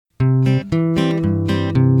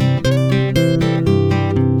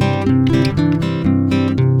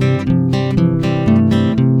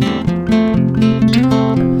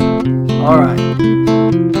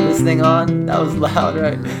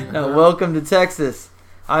welcome to Texas.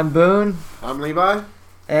 I'm Boone. I'm Levi.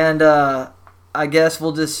 And I guess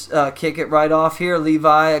we'll just kick it right off here.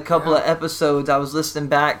 Levi, a couple of episodes, I was listening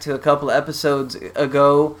back to a couple of episodes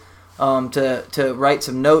ago to write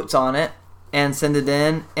some notes on it and send it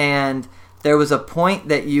in. And there was a point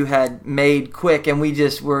that you had made quick, and we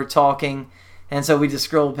just were talking, and so we just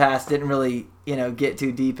scrolled past, didn't really get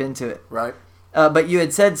too deep into it. Right. But you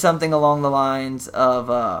had said something along the lines of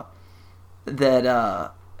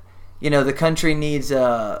that the country needs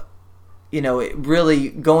really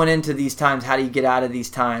going into these times. How do you get out of these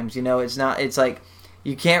times? It's like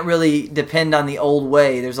you can't really depend on the old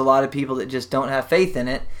way. There's a lot of people that just don't have faith in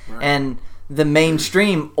it, right. And the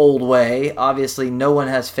mainstream old way, obviously, no one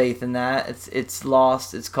has faith in that. It's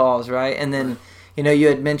lost its cause, right? And then you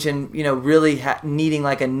had mentioned really needing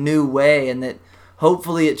like a new way, and that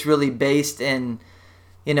hopefully it's really based in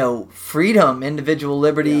freedom, individual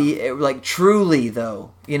liberty, like truly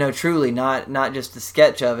though, truly, not just a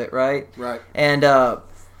sketch of it, right? Right.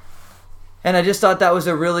 And I just thought that was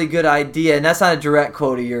a really good idea, and that's not a direct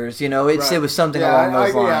quote of yours, It was something along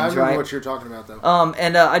those lines, I remember right? what you're talking about, though.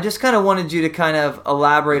 And I just kind of wanted you to kind of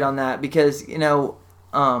elaborate on that because a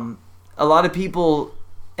lot of people,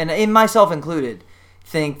 and in myself included,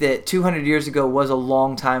 think that 200 years ago was a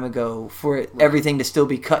long time ago for everything to still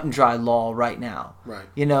be cut and dry law right now. Right.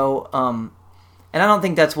 And I don't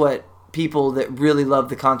think that's what people that really love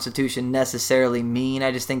the Constitution necessarily mean.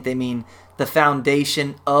 I just think they mean the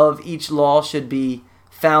foundation of each law should be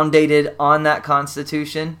founded on that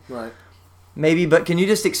Constitution. Right. Maybe, but can you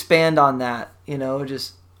just expand on that?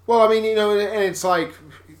 Well, I mean, and it's like,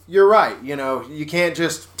 you're right. You can't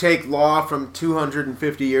just take law from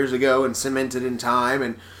 250 years ago and cement it in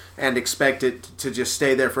time and expect it to just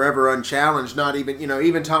stay there forever unchallenged. Not even,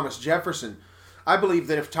 even Thomas Jefferson. I believe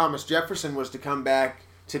that if Thomas Jefferson was to come back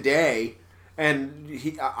today, and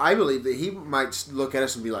I believe that he might look at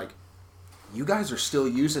us and be like, you guys are still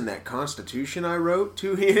using that Constitution I wrote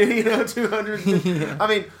 200. I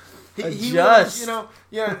mean, he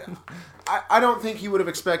I don't think he would have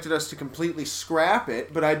expected us to completely scrap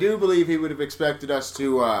it, but I do believe he would have expected us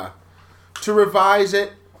to revise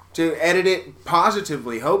it, to edit it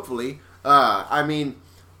positively, hopefully. I mean,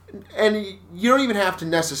 and you don't even have to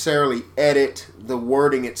necessarily edit the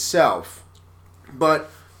wording itself, but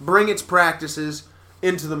bring its practices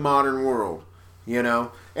into the modern world, and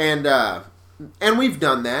we've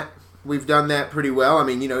done that. We've done that pretty well. I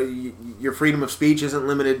mean, your freedom of speech isn't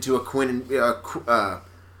limited to a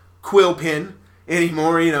quill pen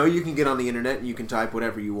anymore. You can get on the internet and you can type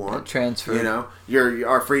whatever you want. Transfer.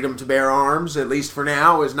 Our freedom to bear arms, at least for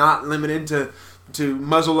now, is not limited to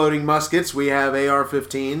muzzle-loading muskets. We have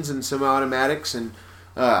AR-15s and semi-automatics, and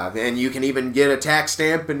you can even get a tax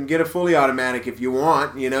stamp and get a fully automatic if you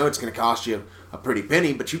want. It's going to cost you a pretty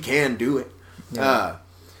penny, but you can do it. Yeah.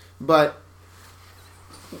 But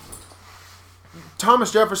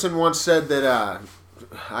Thomas Jefferson once said that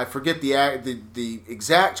I forget the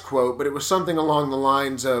exact quote, but it was something along the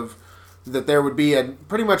lines of that there would be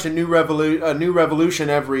pretty much a new revolution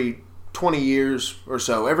every 20 years or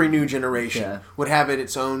so. Every new generation would have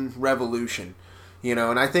its own revolution,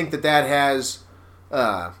 and I think that has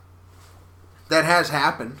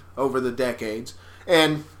happened over the decades.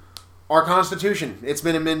 And our Constitution, it's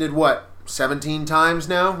been amended 17 times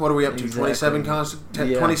now. What are we up to? Exactly.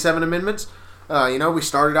 27 amendments. We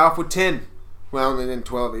started off with 10. Well, and then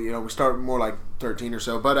 12, we started more like 13 or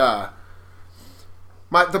so. But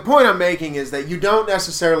the point I'm making is that you don't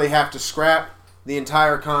necessarily have to scrap the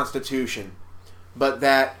entire Constitution, but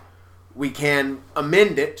that we can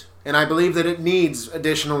amend it, and I believe that it needs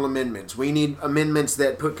additional amendments. We need amendments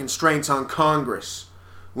that put constraints on Congress.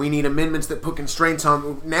 We need amendments that put constraints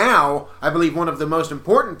on... Now, I believe one of the most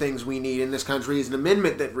important things we need in this country is an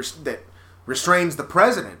amendment that restrains the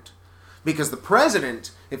president. Because the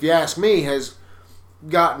president, if you ask me, has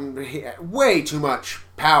gotten way too much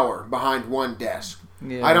power behind one desk.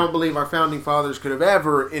 Yeah. I don't believe our founding fathers could have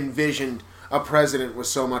ever envisioned a president with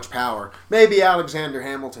so much power. Maybe Alexander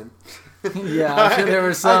Hamilton. Yeah, I'm sure there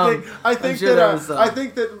were some. I think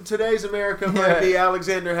that today's America might be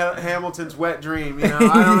Alexander Hamilton's wet dream. I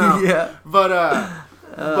don't know. Yeah. But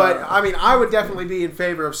I mean, I would definitely be in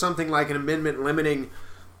favor of something like an amendment limiting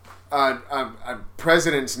a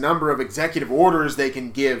president's number of executive orders they can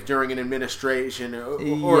give during an administration or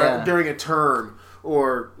during a term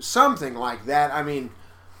or something like that. I mean,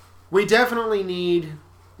 we definitely need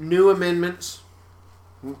new amendments,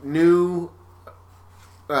 new...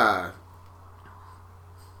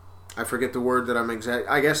 I forget the word that I'm exact.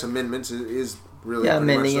 I guess amendments is really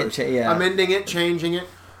amending it. Amending it, changing it.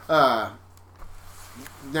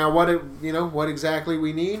 Now, what exactly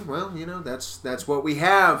we need? Well, that's what we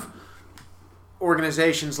have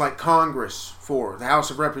organizations like Congress for, the House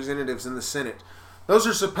of Representatives and the Senate. Those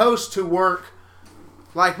are supposed to work,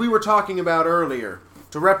 like we were talking about earlier,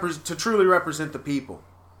 to truly represent the people.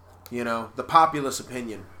 The populace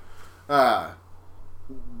opinion.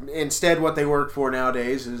 Instead, what they work for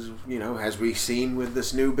nowadays is, as we've seen with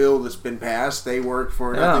this new bill that's been passed, they work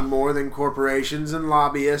for nothing more than corporations and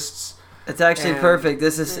lobbyists. It's actually perfect.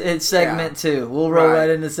 It's segment 2. We'll roll right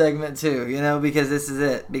into segment 2, because this is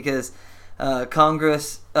it. Because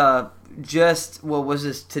Congress was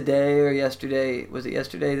this today or yesterday? Was it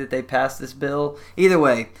yesterday that they passed this bill? Either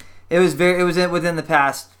way, it was within the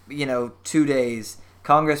past 2 days.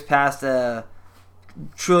 Congress passed a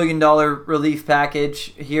 $1 trillion relief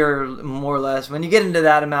package here, more or less. When you get into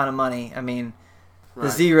that amount of money, I mean, the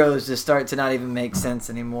zeros just start to not even make sense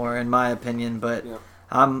anymore, in my opinion. But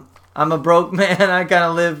I'm a broke man.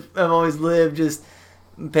 I've always lived just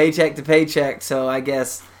paycheck to paycheck. So I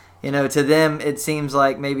guess, to them it seems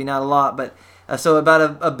like maybe not a lot, but so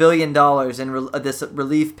about $1 billion in this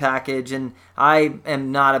relief package, and I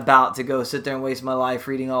am not about to go sit there and waste my life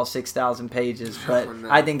reading all 6,000 pages. But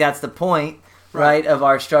I think that's the point, right, of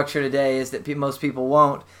our structure today, is that most people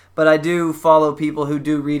won't. But I do follow people who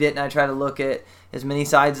do read it, and I try to look at as many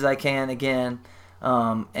sides as I can again.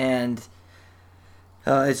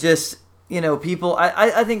 It's just, people.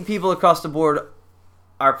 I think people across the board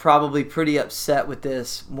are probably pretty upset with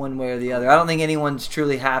this one way or the other. I don't think anyone's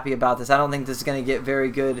truly happy about this. I don't think this is going to get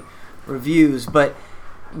very good reviews. But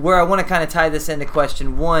where I want to kind of tie this into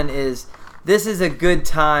question 1 is, this is a good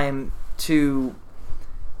time to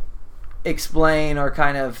explain or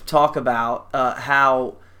kind of talk about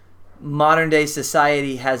how modern day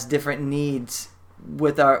society has different needs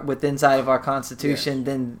with inside of our Constitution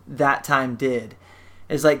than that time did.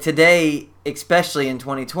 It's like today, especially in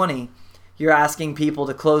 2020, you're asking people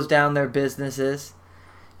to close down their businesses.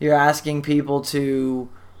 You're asking people to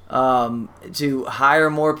hire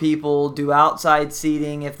more people, do outside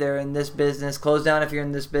seating if they're in this business, close down if you're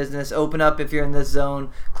in this business, open up if you're in this zone,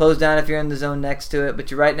 close down if you're in the zone next to it, but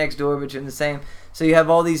you're right next door, but you're in the same. So you have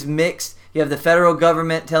all these mixed. You have the federal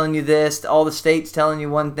government telling you this, all the states telling you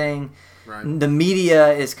one thing. Right. The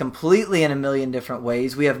media is completely in a million different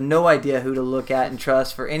ways. We have no idea who to look at and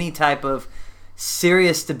trust for any type of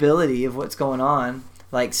serious stability of what's going on,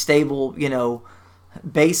 like stable,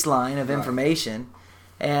 baseline of information.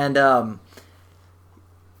 And man,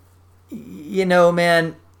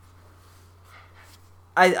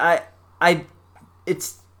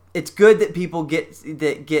 it's good that people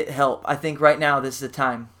get help. I think right now this is the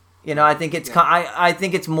time. I think I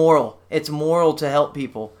think it's moral. It's moral to help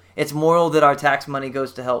people. It's moral that our tax money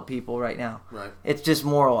goes to help people right now. Right. It's just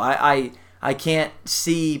moral. I can't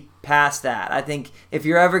see past that. I think if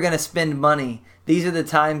you're ever going to spend money, these are the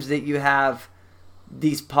times that you have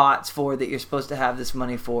these pots for, that you're supposed to have this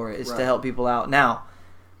money for, is to help people out. Now,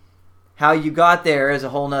 how you got there is a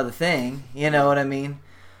whole nother thing. You know what I mean?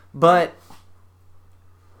 But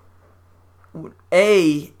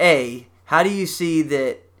how do you see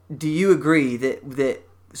that? Do you agree that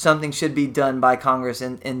something should be done by Congress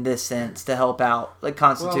in this sense to help out, like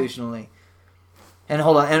constitutionally? And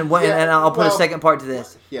hold on, and I'll put a second part to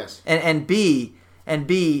this. Yes. And B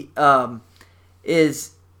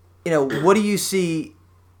is, what do you see?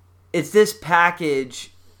 Is this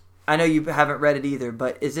package? I know you haven't read it either,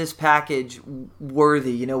 but is this package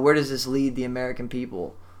worthy? Where does this lead the American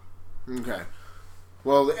people? Okay.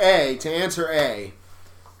 Well, to answer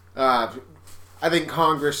I think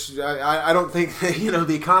Congress. I don't think that,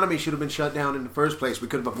 the economy should have been shut down in the first place. We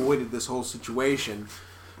could have avoided this whole situation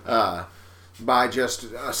by just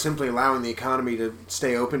simply allowing the economy to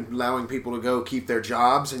stay open, allowing people to go keep their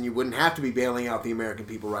jobs, and you wouldn't have to be bailing out the American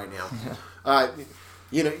people right now.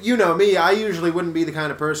 You know me. I usually wouldn't be the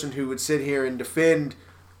kind of person who would sit here and defend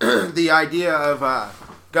the idea of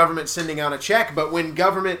government sending out a check. But when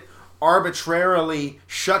government arbitrarily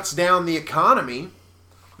shuts down the economy,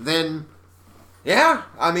 then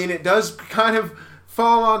it does kind of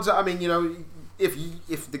fall on.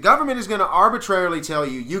 If the government is going to arbitrarily tell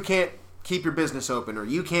you can't keep your business open or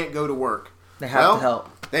you can't go to work, they have to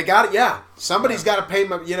help. They got it. Yeah, somebody's got to pay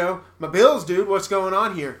my bills, dude. What's going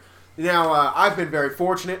on here? Now, I've been very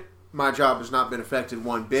fortunate. My job has not been affected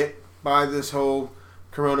one bit by this whole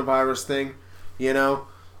coronavirus thing.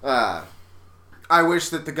 I wish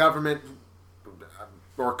that the government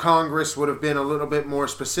or Congress would have been a little bit more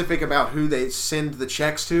specific about who they send the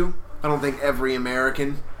checks to. I don't think every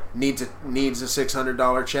American needs a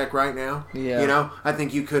 $600 check right now. Yeah. You know, I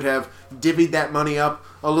think you could have divvied that money up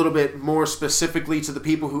a little bit more specifically to the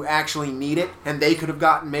people who actually need it, and they could have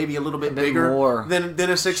gotten maybe a little bit bigger more than a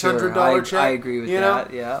 $600 check. I agree with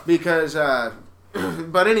that. Yeah. Because,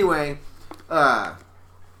 but anyway,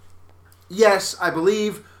 yes, I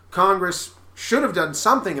believe Congress should have done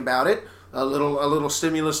something about it. A little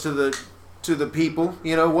stimulus to the people,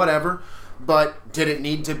 you know, whatever. But did it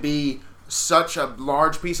need to be such a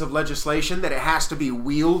large piece of legislation that it has to be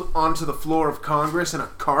wheeled onto the floor of Congress in a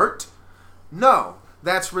cart? No,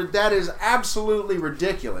 that is absolutely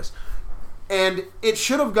ridiculous. And it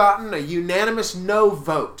should have gotten a unanimous no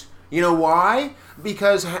vote. You know why?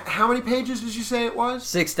 Because how many pages did you say it was?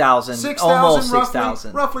 6,000. Almost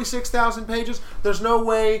 6,000. Roughly 6,000 pages. There's no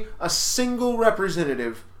way a single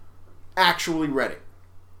representative actually read it.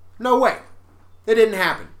 No way. It didn't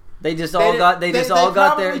happen. They all got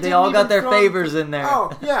their favors in there.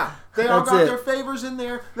 Oh, yeah. They all got their favors in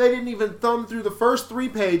there. They didn't even thumb through the first 3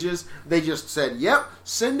 pages. They just said, yep,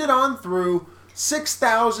 send it on through.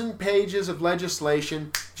 6,000 pages of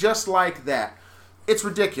legislation just like that. It's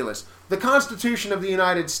ridiculous. The Constitution of the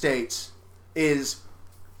United States is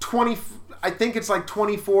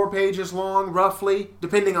 24 pages long, roughly,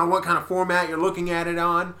 depending on what kind of format you're looking at it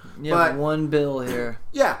on. Yeah, but one bill here.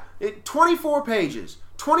 Yeah, 24 pages.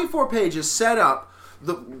 24 pages set up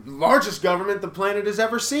the largest government the planet has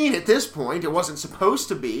ever seen at this point. It wasn't supposed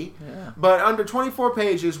to be. Yeah. But under 24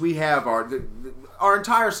 pages, we have our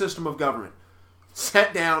entire system of government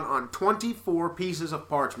set down on 24 pieces of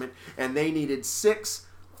parchment, and they needed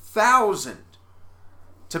 6,000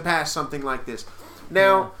 to pass something like this.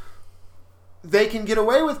 Now, they can get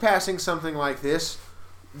away with passing something like this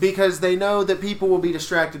because they know that people will be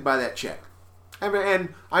distracted by that check.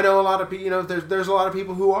 And I know a lot of people, there's a lot of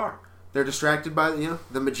people who are. They're distracted by,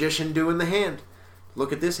 the magician doing the hand.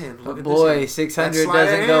 Look at this hand. Look at this hand. 600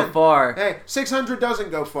 doesn't go far. Hey, 600 doesn't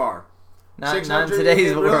go far. Not in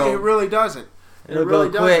today's world. It really doesn't. It'll go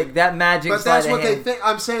quick. That magic But that's what they think.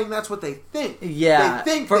 I'm saying that's what they think. Yeah.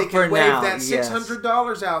 They think they can wave that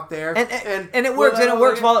 $600 out there. And it works. And it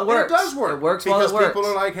works while it works. It does work. It works while it works. Because people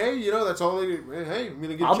are like, hey, that's all hey, I'm going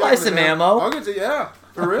to get I'll buy some ammo. I'll get to,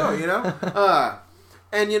 for real,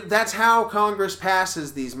 And that's how Congress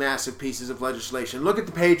passes these massive pieces of legislation. Look at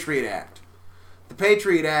the Patriot Act. The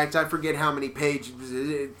Patriot Act, I forget how many pages,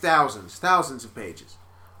 thousands of pages.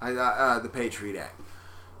 The Patriot Act.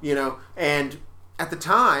 And at the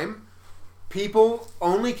time, people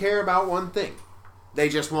only care about one thing. They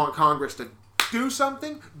just want Congress to do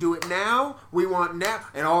something, do it now, we want now,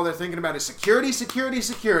 and all they're thinking about is security, security,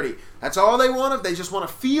 security. That's all they want. They just want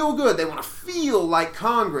to feel good. They want to feel like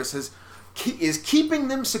Congress is keeping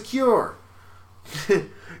them secure.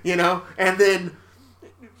 And then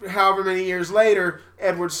however many years later,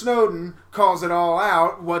 Edward Snowden calls it all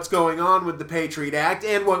out, what's going on with the Patriot Act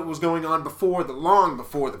and what was going on long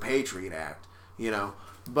before the Patriot Act,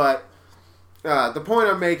 But the point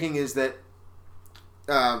I'm making is that,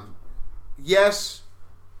 yes,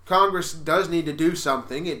 Congress does need to do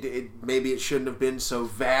something. Maybe it shouldn't have been so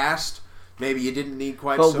vast. Maybe you didn't need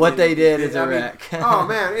quite so many. But what they did is a wreck. Oh,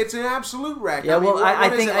 man, it's an absolute wreck. Yeah, I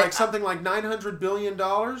think something like $900 billion?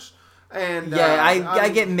 And I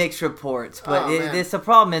get mixed reports, but the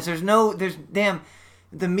problem is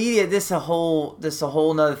the media. This a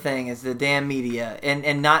whole nother thing is the damn media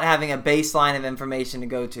and not having a baseline of information to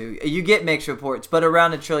go to. You get mixed reports, but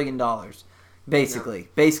around $1 trillion, basically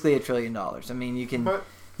 $1 trillion. I mean, you can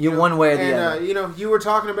one way or the other. You were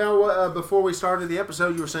talking about before we started the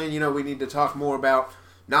episode. You were saying we need to talk more about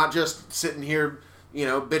not just sitting here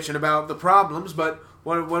bitching about the problems, but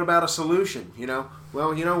what about a solution?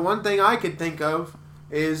 Well, one thing I could think of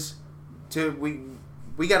is we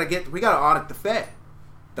got to audit the Fed.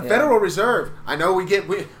 The Federal Reserve. I know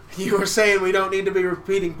you were saying we don't need to be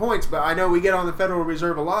repeating points, but I know we get on the Federal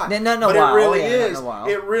Reserve a lot. But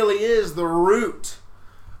it really is the root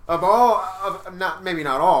of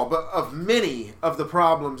of many of the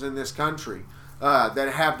problems in this country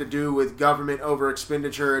that have to do with government over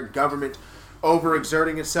expenditure and government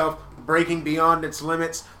overexerting itself, breaking beyond its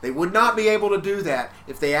limits. They would not be able to do that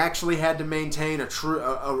if they actually had to maintain a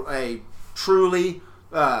truly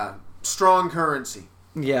strong currency.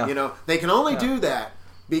 Yeah. They can only do that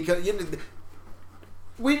because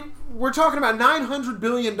we're talking about $900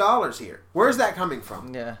 billion here. Where's that coming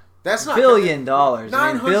from? Yeah. That's not $1 billion.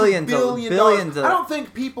 Billions. I don't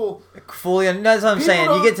think people fully. That's what I'm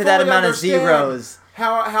saying. You get to that amount of zeros.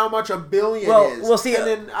 How much a billion is? We'll see.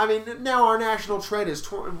 And then now our national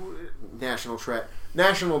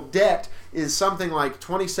debt is something like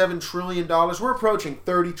 $27 trillion. We're approaching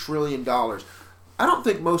 $30 trillion. I don't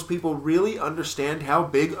think most people really understand how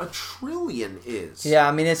big a trillion is. Yeah,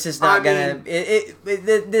 I mean, it's just not going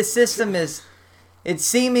to... The system is... It's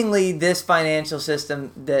seemingly this financial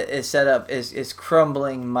system that is set up is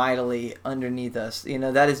crumbling mightily underneath us. You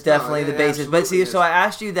know, that is definitely the basis. But see, so I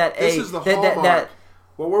asked you that... This is the hallmark.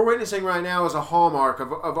 What we're witnessing right now is a hallmark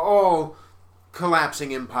of all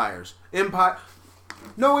collapsing empires.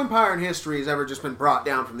 No empire in history has ever just been brought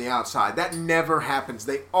down from the outside. That never happens.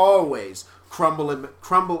 They always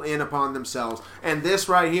crumble in upon themselves. And this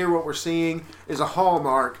right here, what we're seeing, is a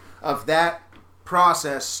hallmark of that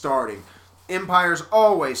process starting. Empires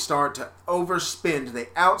always start to overspend. They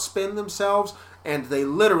outspend themselves, and they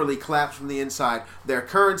literally collapse from the inside. Their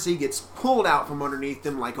currency gets pulled out from underneath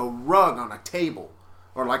them like a rug on a table,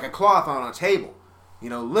 or like a cloth on a table. You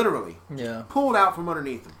know, literally. Yeah. Pulled out from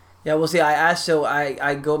underneath them. Yeah, well, see, I asked, so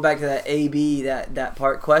I go back to that A-B, that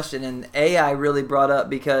part question, and A I really brought up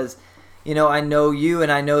because, you know, I know you,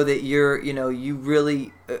 and I know that you're, you know, you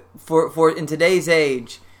really, for in today's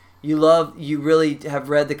age, you really have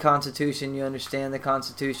read the Constitution, you understand the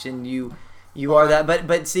Constitution, you are that,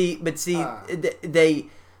 but see, they,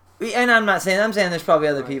 and I'm saying there's probably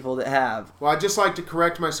other people that have. Well, I'd just like to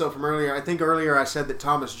correct myself from earlier. I think earlier I said that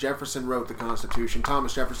Thomas Jefferson wrote the Constitution.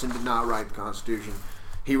 Thomas Jefferson did not write the Constitution.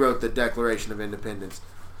 He wrote the Declaration of Independence.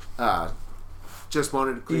 Just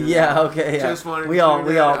wanted to clear that up. Okay, yeah. Just wanted to we all.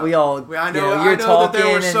 I know that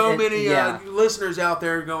there were so many listeners out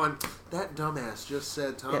there going, that dumbass just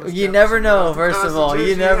said Thomas You Jefferson never know, wrote the first of all.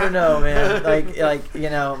 You never know, man. Yeah. like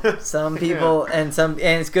you know, some people, and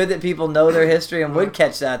it's good that people know their history and would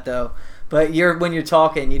catch that, though. But when you're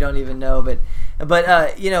talking, you don't even know.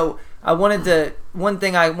 But you know, one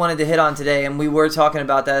thing I wanted to hit on today, and we were talking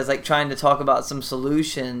about that, is like trying to talk about some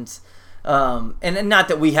solutions, and not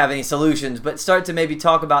that we have any solutions, but start to maybe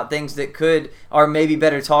talk about things that are maybe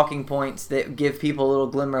better talking points that give people a little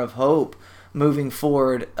glimmer of hope moving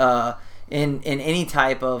forward in any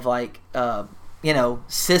type of you know,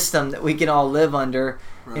 system that we can all live under,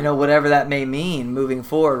 right. You know, whatever that may mean moving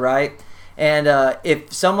forward, right? And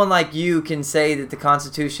if someone like you can say that the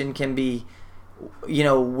Constitution can be, you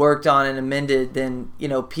know, worked on and amended, then, you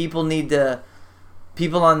know, people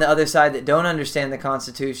on the other side that don't understand the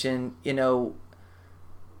Constitution, you know,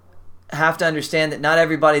 have to understand that not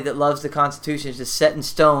everybody that loves the Constitution is just set in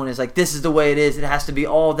stone. Is like, this is the way it is. It has to be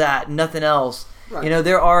all that, nothing else. Right. You know,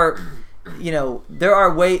 there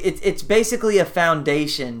are ways. It's basically a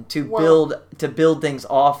foundation to build things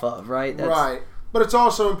off of, right? Right. But it's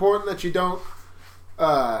also important that you don't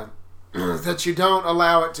allow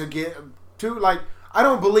it to get too, like, I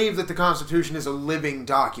don't believe that the Constitution is a living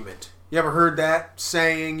document. You ever heard that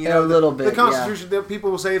saying? You know, a little bit. The Constitution, that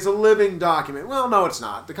people will say it's a living document. Well, no, it's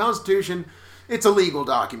not. The Constitution, it's a legal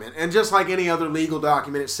document, and just like any other legal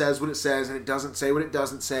document, it says what it says, and it doesn't say what it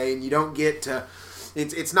doesn't say, and you don't get to.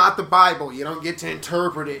 It's not the Bible. You don't get to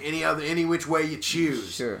interpret it any which way you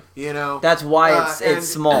choose. Sure. You know. That's why it's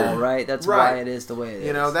small, right? That's right. why it is the way it is.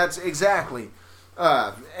 You know, that's exactly.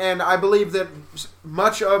 And I believe that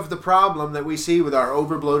much of the problem that we see with our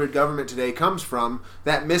overbloated government today comes from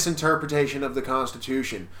that misinterpretation of the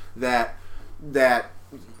Constitution. That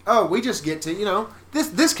we just get to, you know,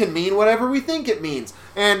 this can mean whatever we think it means.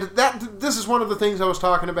 And this is one of the things I was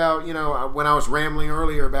talking about, you know, when I was rambling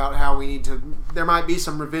earlier about how there might be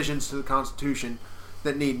some revisions to the Constitution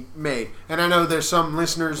that need made. And I know there's some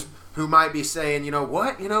listeners who might be saying, you know,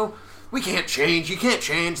 what, you know, you can't change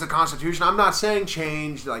the Constitution. I'm not saying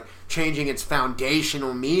change, like changing its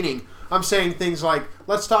foundational meaning. I'm saying things like,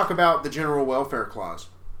 let's talk about the General Welfare Clause.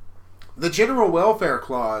 The General Welfare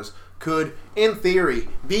Clause could, in theory,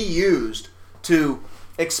 be used to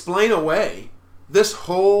explain away this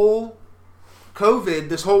whole COVID,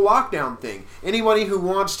 this whole lockdown thing. Anybody who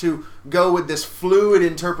wants to go with this fluid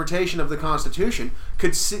interpretation of the Constitution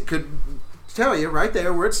could tell you right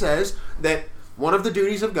there where it says that one of the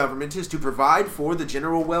duties of government is to provide for the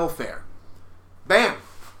general welfare. Bam!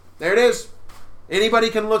 There it is. Anybody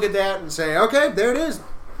can look at that and say, okay, there it is.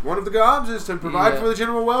 One of the jobs is to provide for the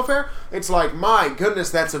general welfare. It's like, my goodness,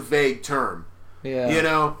 that's a vague term. Yeah. You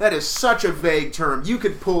know, that is such a vague term. You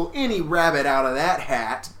could pull any rabbit out of that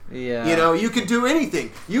hat. Yeah. You know, you could do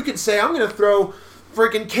anything. You could say, I'm going to throw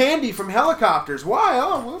freaking candy from helicopters. Why?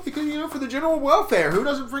 Oh, well, because, you know, for the general welfare. Who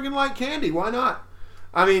doesn't freaking like candy? Why not?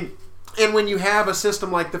 I mean, and when you have a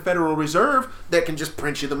system like the Federal Reserve that can just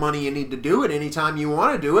print you the money you need to do it anytime you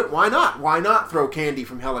want to do it, why not? Why not throw candy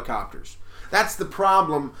from helicopters? That's the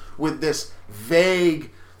problem with this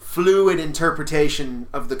vague, fluid interpretation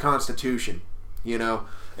of the Constitution, you know.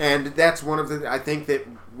 And that's one of the. I think that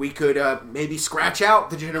we could maybe scratch out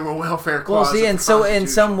the general welfare clause. Well, see, and so in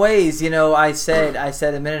some ways, I said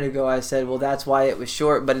a minute ago, well, that's why it was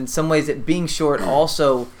short. But in some ways, it being short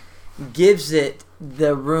also gives it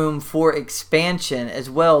the room for expansion as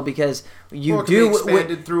well, because you do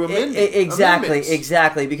expanded through amendments.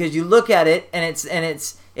 Exactly, because you look at it and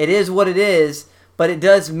it is what it is. But it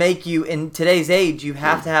does make you, in today's age, you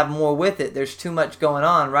have to have more with it. There's too much going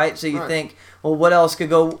on, right? So you think, well, what else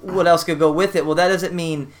could go with it? Well, that doesn't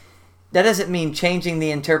mean changing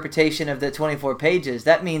the interpretation of the 24 pages.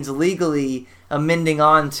 That means legally amending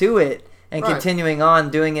on to it and continuing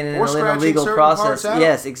on doing it in a legal process.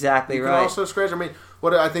 Yes, exactly you right. You can also scratch. I mean,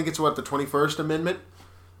 I think it's the 21st Amendment.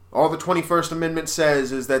 All the 21st Amendment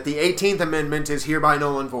says is that the 18th Amendment is hereby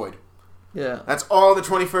null and void. Yeah, that's all the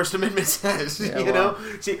 21st Amendment says. Know,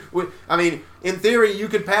 see, I mean, in theory, you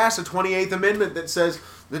could pass a 28th Amendment that says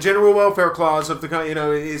the general welfare clause of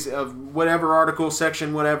the is of whatever article,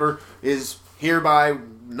 section, whatever is hereby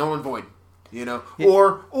null and void.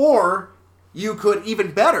 Or you could,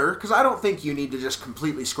 even better, because I don't think you need to just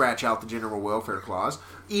completely scratch out the general welfare clause.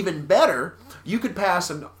 Even better, you could pass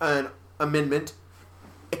an amendment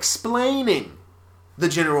explaining the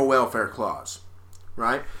general welfare clause.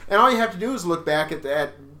 Right? And all you have to do is look back at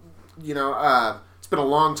that, it's been a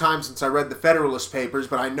long time since I read the Federalist Papers,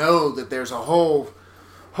 but I know that there's a whole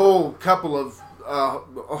couple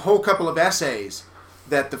of essays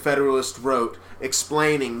that the Federalists wrote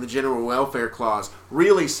explaining the general welfare clause,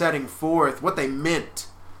 really setting forth what they meant.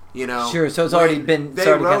 Sure. So it's already been. They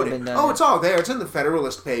wrote it. It's all there. It's in the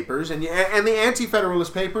Federalist Papers, and the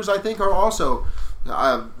Anti-Federalist Papers, I think, are also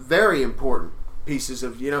very important pieces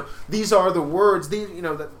of, these are the words,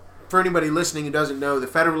 that for anybody listening who doesn't know, the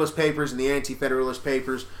Federalist Papers and the Anti-Federalist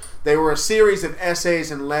Papers, they were a series of essays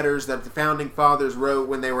and letters that the Founding Fathers wrote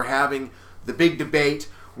when they were having the big debate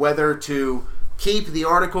whether to keep the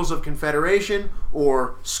Articles of Confederation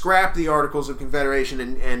or scrap the Articles of Confederation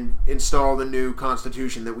and install the new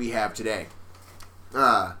Constitution that we have today.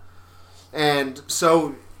 And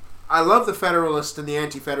so I love the Federalist and the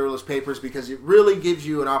Anti-Federalist Papers because it really gives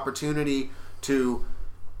you an opportunity to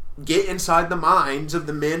get inside the minds of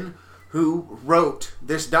the men who wrote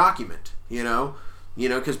this document,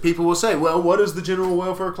 because people will say, well, what does the general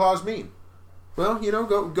welfare clause mean? Well,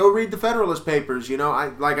 go read the Federalist Papers.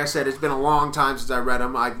 Like I said, it's been a long time since I read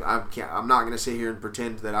them. I'm not going to sit here and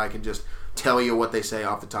pretend that I can just tell you what they say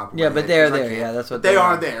off the top of my head. Yeah, but they're there. Yeah, that's what they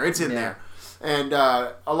are there. It's in there. And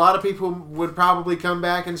a lot of people would probably come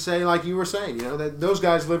back and say, like you were saying, that those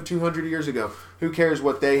guys lived 200 years ago. Who cares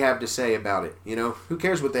what they have to say about it? Who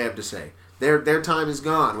cares what they have to say? Their time is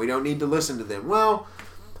gone. We don't need to listen to them. Well,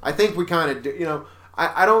 I think we kind of do.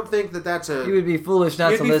 I don't think that's a. You would be foolish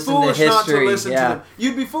not to listen to history.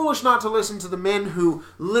 You'd be foolish not to listen to the men who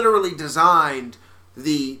literally designed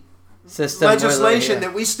the legislation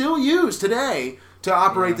that we still use today to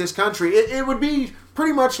operate this country. It would be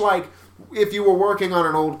pretty much like if you were working on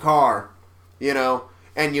an old car,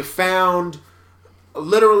 and you found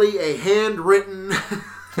literally a handwritten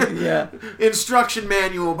instruction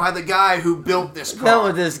manual by the guy who built this car. That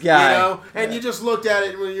was this guy. And you just looked at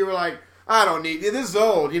it and you were like, I don't need this is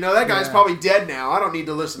old. That guy's probably dead now. I don't need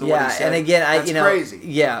to listen to what he said. And again, that's crazy.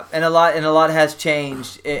 Yeah, and a lot has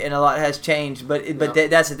changed, but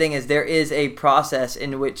that's the thing is there is a process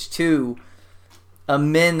in which to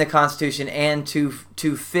amend the Constitution and to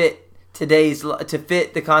fit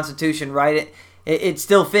the Constitution, right? It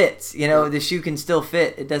still fits. The shoe can still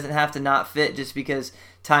fit. It doesn't have to not fit just because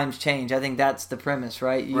times change. I think that's the premise,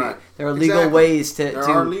 right? Right. There are legal ways there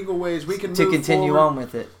are legal ways we can to move continue forward. on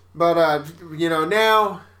with it. But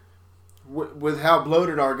now with how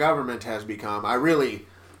bloated our government has become,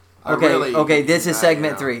 Okay. This is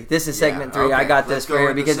segment 3. This is segment 3. Okay. I got this for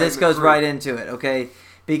you because this goes right into it. Okay,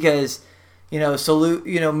 because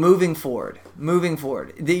moving forward.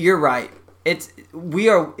 You're right.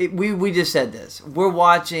 We just said this. We're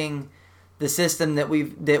watching the system that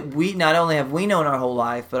we not only have we known our whole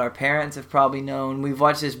life, but our parents have probably known. We've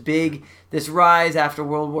watched this rise after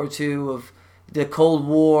World War II of the Cold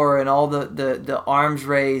War and all the arms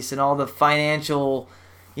race and all the financial,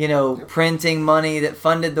 printing money that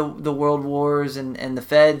funded the world wars and the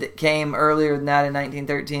Fed that came earlier than that in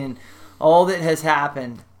 1913 and all that has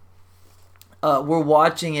happened. We're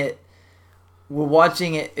watching it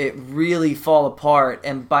really fall apart,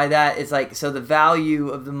 and by that it's like so the value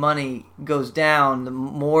of the money goes down the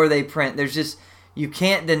more they print. There's just you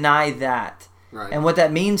can't deny that. Right. And what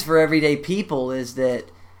that means for everyday people is that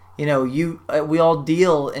we all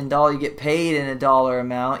deal in dollar. You get paid in a dollar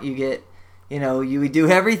amount. You get you do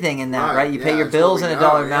everything in that, right? You pay your bills in a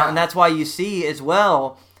dollar amount, and that's why you see as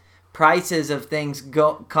well prices of things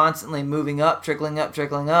constantly moving up, trickling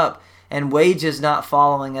up, and wages not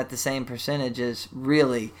following at the same percentages,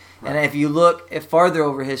 really. Right. And if you look farther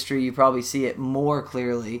over history, you probably see it more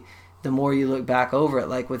clearly the more you look back over it,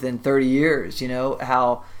 like within 30 years,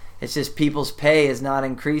 how it's just people's pay is not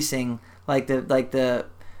increasing like the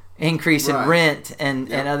increase in rent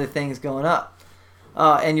and other things going up.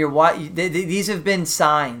 And these have been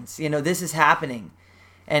signs, this is happening.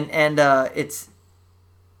 And it's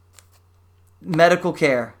medical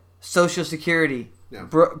care, Social Security,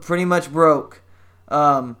 pretty much broke.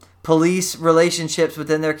 Police relationships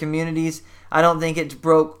within their communities, I don't think it's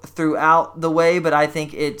broke throughout the way, but I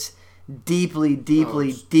think it's deeply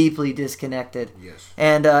disconnected. Yes.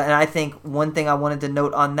 And I think one thing I wanted to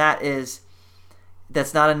note on that is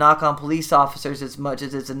that's not a knock on police officers as much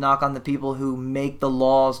as it's a knock on the people who make the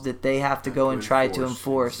laws that they have to go and try to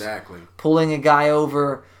enforce. Exactly. Pulling a guy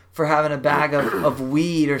over for having a bag of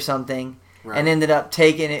weed or something. Right. And ended up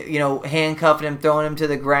taking it, handcuffing him, throwing him to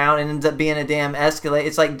the ground, and ends up being a damn Escalade.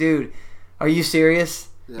 It's like, dude, are you serious?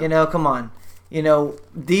 Yep. Come on.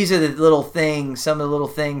 These are the little things, some of the little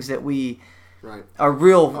things that we are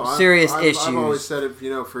real serious issues. I've always said it,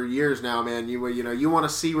 for years now, man. You want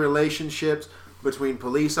to see relationships between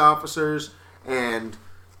police officers and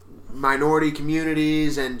minority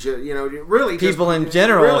communities and really people in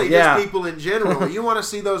general. Really, just people in general. You want to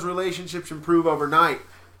see those relationships improve overnight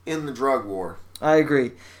in the drug war. I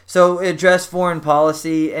agree. So address foreign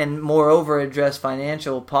policy and moreover address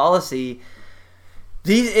financial policy.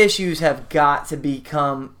 These issues have got to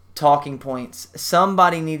become talking points.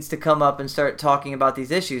 Somebody needs to come up and start talking about these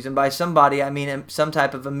issues. And by somebody, I mean some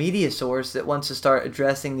type of a media source that wants to start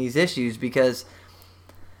addressing these issues, because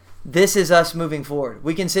this is us moving forward.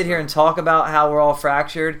 We can sit here and talk about how we're all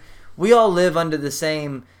fractured. We all live under the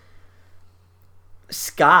same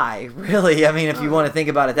sky, really. I mean, if you want to think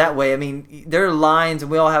about it that way. I mean, there are lines, and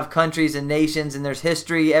we all have countries and nations, and there's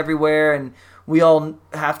history everywhere, and we all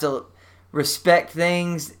have to respect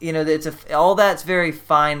things. All that's very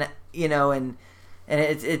fine, and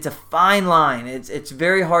it's a fine line. It's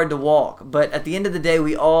very hard to walk, but at the end of the day,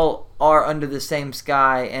 we all are under the same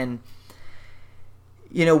sky, and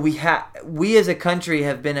we as a country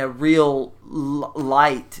have been a real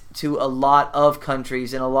light to a lot of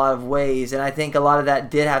countries in a lot of ways, and I think a lot of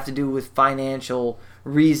that did have to do with financial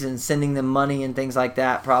reasons, sending them money and things like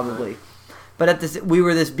that, probably. But we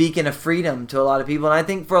were this beacon of freedom to a lot of people, and I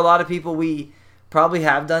think for a lot of people we probably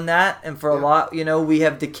have done that, and for a lot, we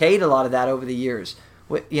have decayed a lot of that over the years,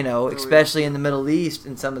 especially in the Middle East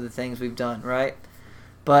and some of the things we've done, right?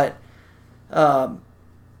 But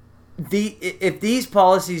if these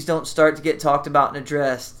policies don't start to get talked about and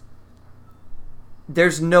addressed,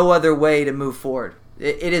 there's no other way to move forward.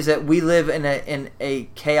 It is that we live in a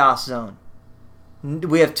chaos zone.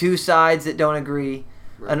 We have two sides that don't agree.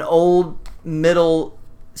 Right. An old middle,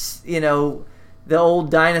 the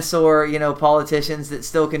old dinosaur, politicians that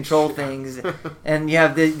still control things, and you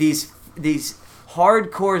have these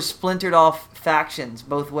hardcore splintered off factions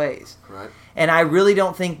both ways. Right. And I really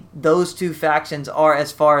don't think those two factions are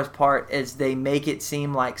as far apart as they make it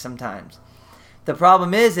seem like sometimes. The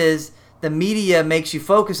problem is the media makes you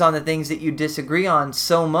focus on the things that you disagree on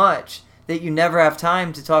so much that you never have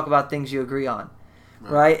time to talk about things you agree on.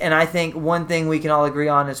 Right? And I think one thing we can all agree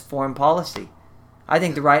on is foreign policy. I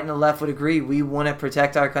think the right and the left would agree. We want to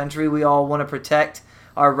protect our country. We all want to protect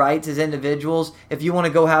our rights as individuals. If you want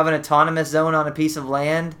to go have an autonomous zone on a piece of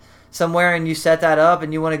land somewhere and you set that up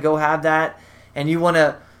and you want to go have that and you want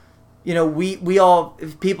to, we all,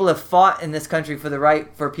 people have fought in this country for the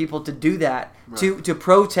right for people to do that, right. to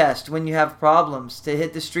protest when you have problems, to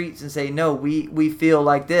hit the streets and say, no, we feel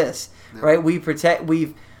like this, right?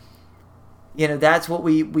 That's what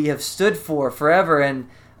we have stood for forever, and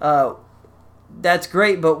that's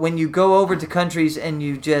great. But when you go over to countries and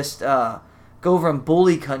you just go over and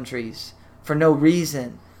bully countries for no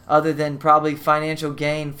reason other than probably financial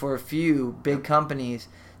gain for a few big companies,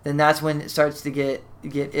 then that's when it starts to get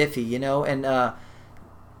iffy, And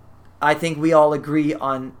I think we all agree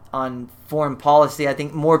on foreign policy. I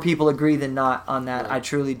think more people agree than not on that. Right. I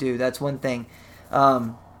truly do. That's one thing.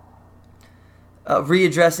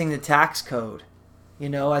 Readdressing the tax code.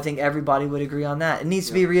 I think everybody would agree on that. It needs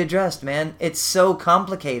to be readdressed, man. It's so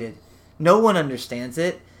complicated. No one understands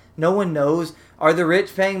it. No one knows. Are the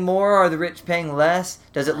rich paying more? Are the rich paying less?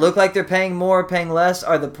 Does it look like they're paying more or paying less?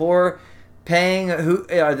 Are the poor paying?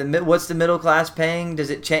 What's the middle class paying? Does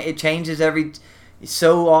it it changes every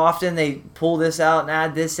so often? They pull this out and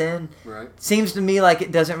add this in. Right. Seems to me like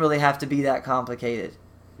it doesn't really have to be that complicated.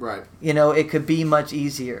 Right. It could be much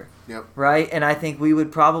easier. Yep. Right? And I think we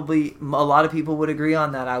would probably, a lot of people would agree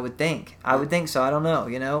on that, I would think. I would think so. I don't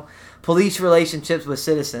know, Police relationships with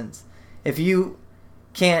citizens. If you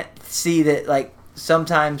can't see that, like,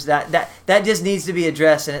 sometimes that just needs to be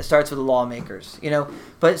addressed, and it starts with the lawmakers,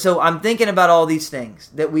 But so I'm thinking about all these things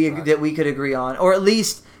that we could agree on, or at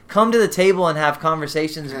least come to the table and have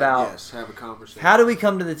conversations about. Yes, have a conversation. How do we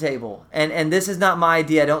come to the table? And this is not my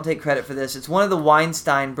idea. I don't take credit for this. It's one of the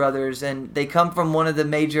Weinstein brothers, and they come from one of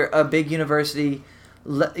the a big university,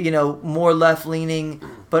 more left-leaning,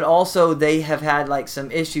 but also they have had like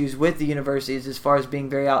some issues with the universities as far as being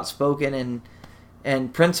very outspoken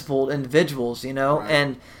and principled individuals, Right.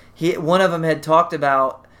 And one of them had talked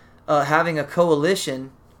about having a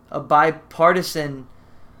coalition, a bipartisan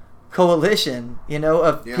coalition,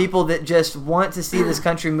 of people that just want to see this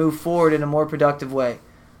country move forward in a more productive way.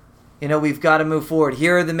 We've got to move forward.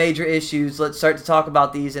 Here are the major issues. Let's start to talk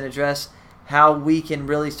about these and address how we can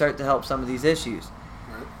really start to help some of these issues.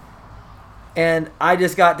 Right. And I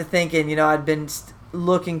just got to thinking, I'd been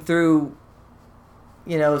looking through,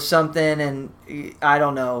 something, and I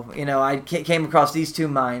don't know, I came across these two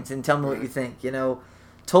minds, and tell me what you think.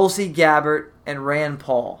 Tulsi Gabbard and Rand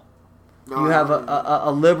Paul. You have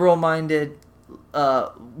a liberal-minded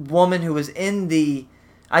woman who was in the,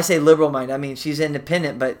 I say liberal-minded, I mean she's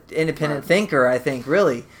independent, but independent thinker, I think,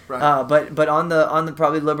 really. Right. But on the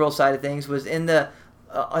probably liberal side of things, was in the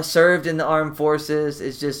served in the armed forces,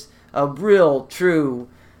 is just a real, true,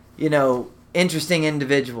 interesting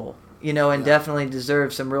individual, and definitely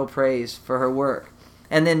deserves some real praise for her work.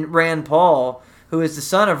 And then Rand Paul, who is the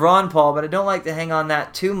son of Ron Paul, but I don't like to hang on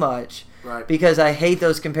that too much. Right. Because I hate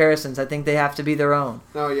those comparisons. I think they have to be their own.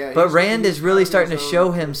 Oh, yeah. But Rand is really starting to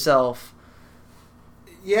show himself.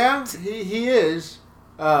 Yeah, he is.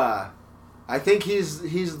 I think he's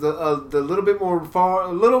the little bit more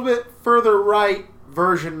a little bit further right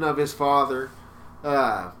version of his father.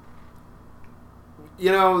 For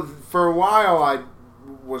a while I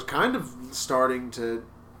was kind of starting to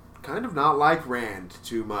kind of not like Rand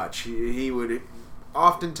too much. He would,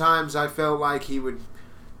 oftentimes I felt like he would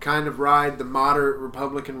kind of ride the moderate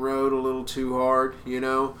Republican road a little too hard,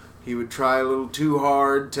 He would try a little too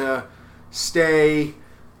hard to stay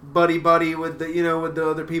buddy with the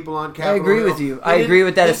other people on Capitol I agree Hill. with you. I agree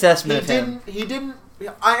with that assessment of him. He didn't,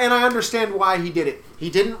 and I understand why he did it. He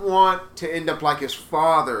didn't want to end up like his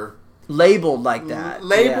father. Labeled like that.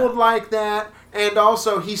 Like that, and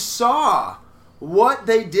also he saw what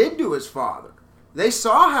they did to his father. He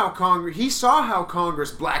saw how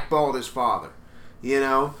Congress blackballed his father.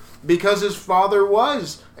 Because his father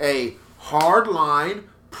was a hardline,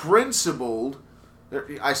 principled.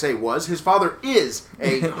 I say was. His father is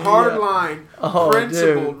a hardline,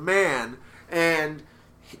 principled man, and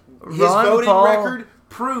his voting record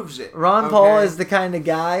proves it. Ron Paul is the kind of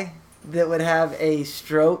guy that would have a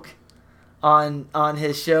stroke on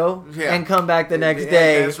his show and come back the next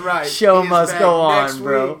day. That's right. Show must go on,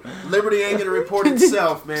 bro. Liberty ain't gonna report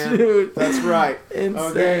itself, man. Dude, that's right.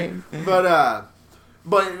 Insane. Okay.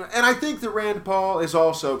 But I think that Rand Paul is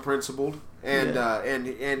also principled, and I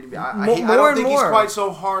don't think he's quite so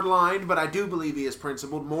hard-lined, but I do believe he is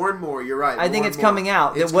principled more and more. You're right. I think it's coming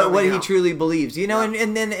out that what he truly believes.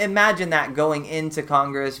 And then imagine that going into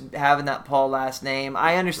Congress, having that Paul last name.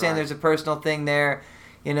 I understand there's a personal thing there,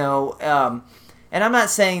 and I'm not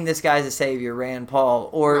saying this guy's a savior, Rand Paul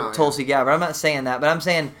or Tulsi Gabbard. I'm not saying that, but I'm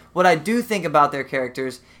saying what I do think about their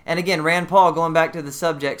characters. And again, Rand Paul, going back to the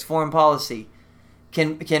subjects, foreign policy.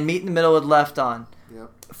 Can meet in the middle with left on.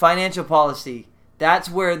 Yep. Financial policy. That's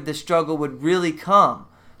where the struggle would really come.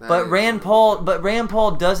 But Rand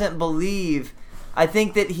Paul doesn't believe. I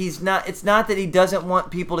think that he's not. It's not that he doesn't want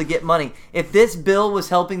people to get money. If this bill was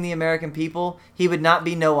helping the American people, he would not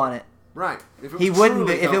be no on it. Right. He wouldn't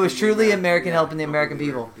be if it was truly American helping the American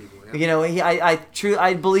people.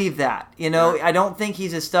 I believe that. I don't think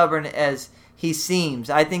he's as stubborn as he seems.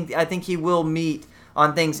 I think he will meet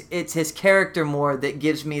on things. It's his character more that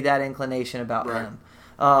gives me that inclination about him.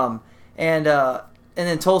 And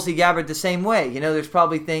then Tulsi Gabbard the same way. There's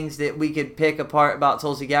probably things that we could pick apart about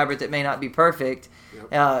Tulsi Gabbard that may not be perfect.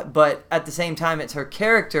 Yep. But at the same time, it's her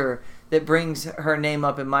character that brings her name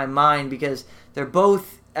up in my mind because they're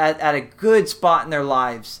both at a good spot in their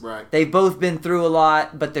lives. Right. They've both been through a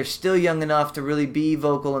lot, but they're still young enough to really be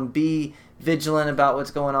vocal and be vigilant about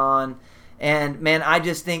what's going on. And, man, I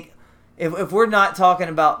just think if we're not talking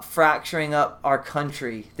about fracturing up our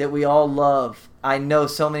country that we all love, I know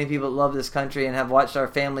so many people that love this country and have watched our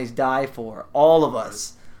families die for. All of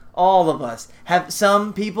us.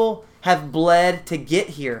 Some people have bled to get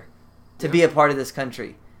here to be a part of this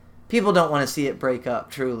country. people don't want to see it break up.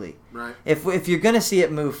 Truly, Right. If you're going to see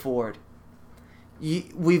it move forward,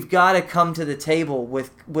 we've got to come to the table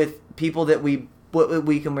with people that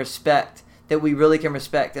we can respect, that we really can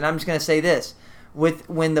respect. And I'm just going to say this: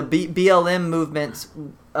 when the BLM movements,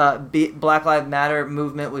 Black Lives Matter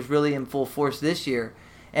movement was really in full force this year,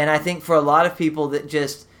 and I think for a lot of people that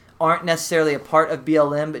just aren't necessarily a part of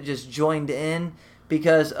BLM but just joined in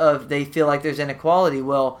because of they feel like there's inequality.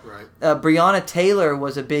 Well, Right. Breonna Taylor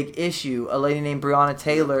was a big issue, a lady named Breonna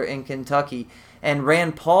Taylor in Kentucky. And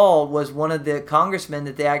Rand Paul was one of the congressmen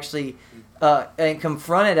that they actually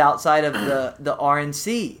confronted outside of the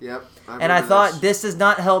RNC. Yep. And I thought this does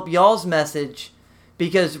not help y'all's message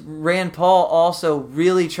because Rand Paul also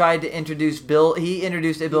really tried to introduce He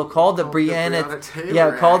introduced a bill called the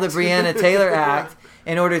Breonna Taylor Act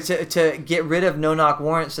in order to get rid of no-knock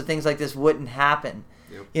warrants so things like this wouldn't happen.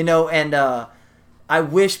 Yep. You know, and I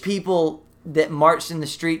wish people that marched in the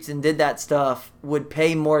streets and did that stuff would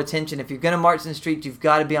pay more attention. If you're going to march in the streets, you've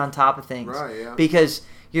got to be on top of things. Right, yeah. Because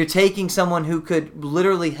you're taking someone who could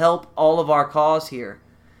literally help all of our cause here.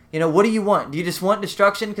 You know, what do you want? Do you just want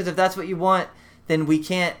destruction? Because if that's what you want, then we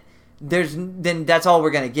can't. Then that's all we're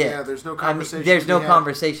going to get. Yeah, there's no conversation. There's no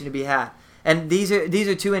conversation to be had. And these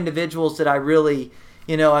are two individuals that I really,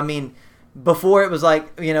 you know, I mean, before it was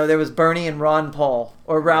like, you know, there was Bernie and Ron Paul,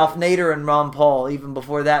 or Ralph Nader and Ron Paul. Even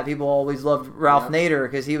before that, people always loved Ralph Nader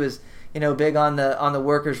because he was, you know, big on the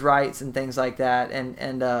workers' rights and things like that,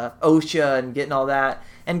 and OSHA and getting all that.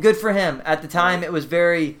 And good for him. At the time, it was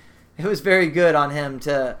very good on him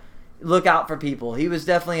to look out for people. He was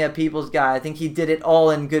definitely a people's guy. I think he did it all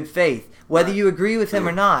in good faith, whether you agree with him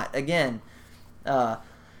or not. Again,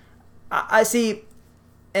 I see.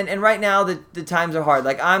 And right now the times are hard.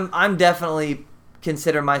 Like I'm definitely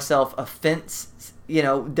consider myself a fence, you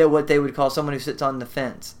know, what they would call someone who sits on the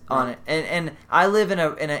fence on it. And I live in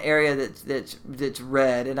an area that's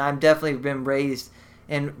red, and I've definitely been raised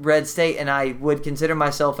in red state, and I would consider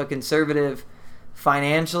myself a conservative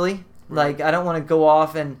financially. Like I don't want to go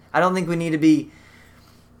off, and I don't think we need to be.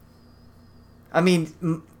 I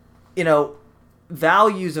mean, you know,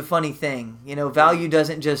 value's a funny thing. You know, value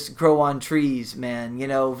doesn't just grow on trees, man. You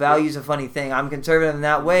know, value's a funny thing. I'm conservative in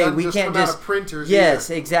that way. We can't just out of printers. Yes,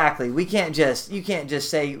 exactly. You can't just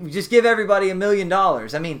say just give everybody $1 million.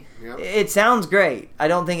 I mean, it sounds great. I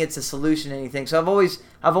don't think it's a solution to anything. So I've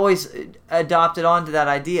always adopted onto that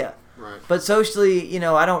idea. Right. But socially, you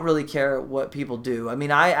know, I don't really care what people do. I mean,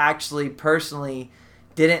 I actually personally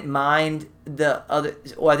didn't mind the other.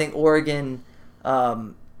 Well, I think Oregon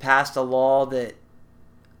passed a law that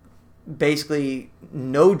basically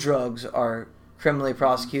no drugs are criminally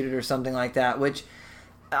prosecuted or something like that, which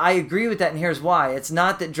I agree with that, and here's why. It's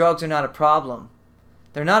not that drugs are not a problem.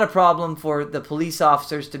 They're not a problem for the police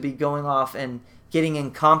officers to be going off and getting in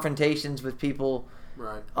confrontations with people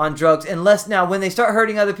on drugs, unless now when they start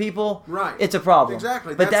hurting other people, it's a problem.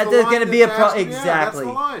 Exactly. But that's there's going to be a problem. Exactly. Exactly. That's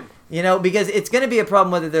the line. You know, because it's going to be a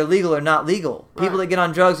problem whether they're legal or not legal. People that get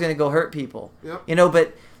on drugs are going to go hurt people. Yep. You know,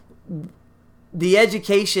 but the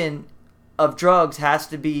education of drugs has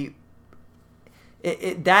to be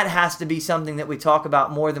that has to be something that we talk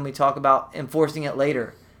about more than we talk about enforcing it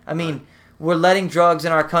later. I mean, we're letting drugs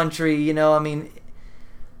in our country, you know, I mean,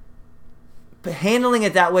 but handling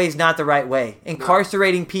it that way is not the right way.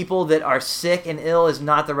 Incarcerating people that are sick and ill is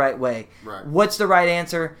not the right way. Right. What's the right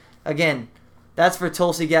answer? Again, that's for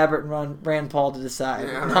Tulsi Gabbard and Rand Paul to decide.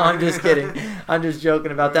 Yeah, No, I'm just kidding. I'm just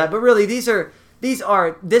joking about that. But really, this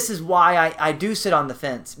is why I do sit on the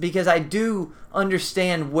fence, because I do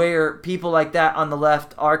understand where people like that on the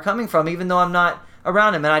left are coming from, even though I'm not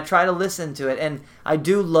around them, and I try to listen to it. And I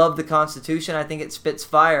do love the Constitution. I think it spits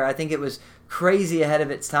fire. I think it was crazy ahead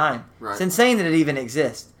of its time. Right. It's insane that it even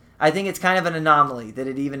exists. I think it's kind of an anomaly that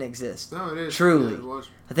it even exists. No, it is. Truly. Yeah, it was.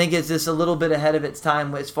 I think it's just a little bit ahead of its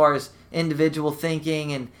time as far as individual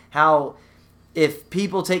thinking and how if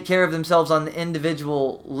people take care of themselves on the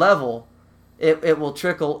individual level, it will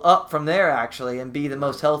trickle up from there actually and be the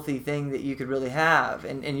most healthy thing that you could really have.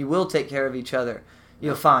 And you will take care of each other,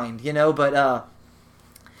 you'll find, you know, but I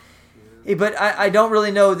don't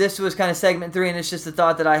really know. This was kind of segment 3, and it's just a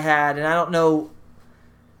thought that I had, and I don't know.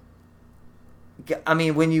 I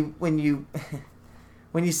mean, when you when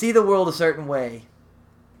you see the world a certain way,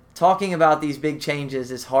 talking about these big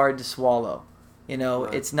changes is hard to swallow. You know,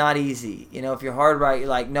 It's not easy. You know, if you're hard right, you're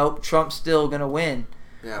like, nope, Trump's still gonna win.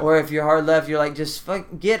 Yeah. Or if you're hard left, you're like, just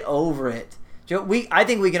get over it. I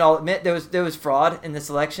think we can all admit there was fraud in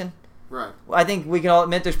this election. Right. I think we can all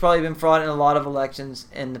admit there's probably been fraud in a lot of elections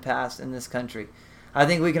in the past in this country. I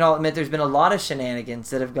think we can all admit there's been a lot of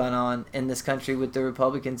shenanigans that have gone on in this country with the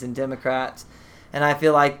Republicans and Democrats. And I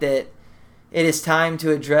feel like that it is time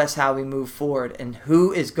to address how we move forward and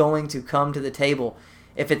who is going to come to the table.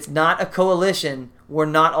 If it's not a coalition, we're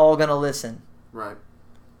not all going to listen. Right.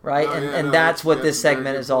 Right? That's what this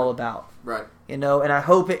segment is all about. Right. And I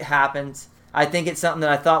hope it happens. I think it's something that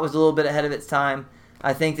I thought was a little bit ahead of its time.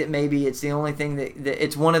 I think that maybe it's the only thing that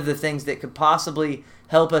it's one of the things that could possibly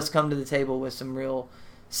help us come to the table with some real.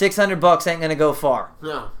 $600 ain't going to go far.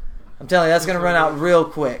 No. I'm telling you, that's going to run out real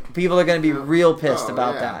quick. People are going to be real pissed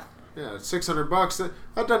about that. Yeah, $600,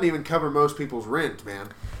 that doesn't even cover most people's rent, man.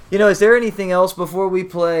 Is there anything else before we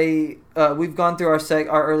play? We've gone through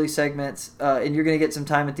our early segments, and you're going to get some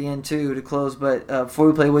time at the end, too, to close. But before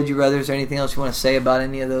we play Would You Rather, is there anything else you want to say about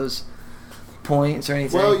any of those points or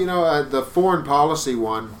anything? Well, the foreign policy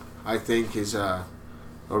one, I think, is a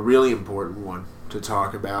really important one to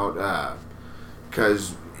talk about.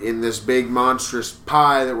 Because in this big, monstrous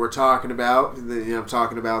pie that we're talking about, I'm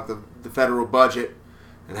talking about the federal budget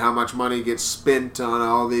and how much money gets spent on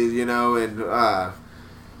all these, and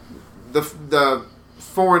the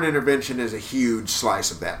foreign intervention is a huge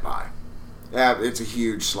slice of that pie. It's a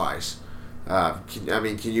huge slice.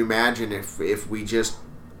 Can you imagine if we just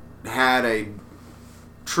had a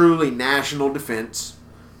truly national defense,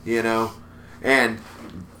 and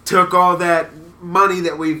took all that money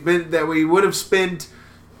that we would have spent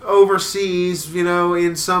overseas,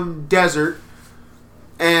 in some desert,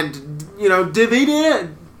 and divvied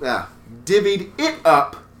it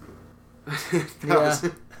up. Was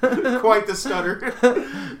quite the stutter.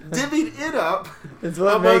 Divvied it up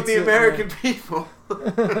among the American people.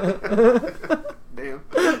 Damn,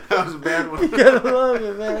 that was a bad one. You gotta love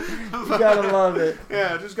it, man. You gotta love it.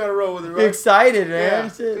 Yeah, just gotta roll with it. Right? You're excited, man. Yeah,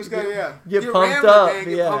 just gotta get pumped up. Man,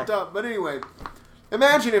 get pumped up. But anyway,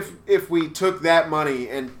 imagine if we took that money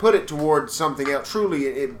and put it towards something else,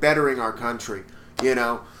 truly bettering our country.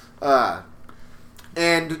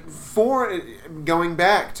 And going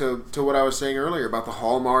back to what I was saying earlier about the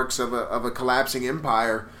hallmarks of a collapsing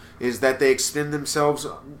empire is that they extend themselves,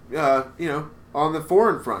 on the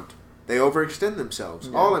foreign front. They overextend themselves.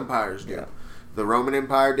 Yeah. All empires do. Yeah. The Roman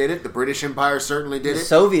Empire did it. The British Empire certainly did it.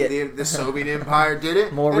 The Soviet Empire did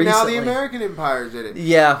it. More and recently. Now the American Empire did it.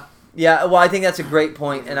 Yeah. Yeah. Well, I think that's a great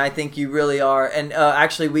point, and I think you really are. And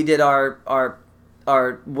actually, we did our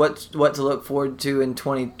what to look forward to in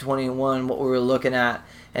 2021, what we were looking at.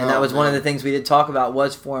 And that was one of the things we did talk about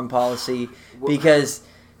was foreign policy, because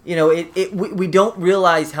we don't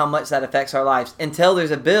realize how much that affects our lives until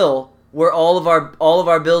there's a bill where all of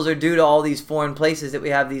our bills are due to all these foreign places that we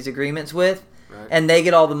have these agreements with, right. And they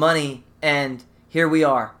get all the money, and here we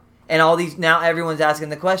are. And all these, now everyone's asking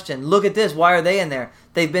the question, look at this, why are they in there?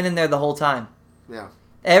 They've been in there the whole time. Yeah.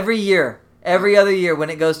 Every year, every other year when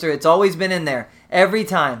it goes through, it's always been in there, every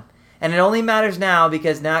time. And it only matters now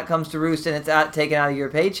because now it comes to roost and it's taken out of your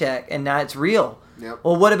paycheck, and now it's real. Yep.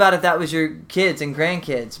 Well, what about if that was your kids and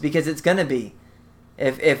grandkids? Because it's going to be.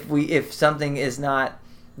 If something is not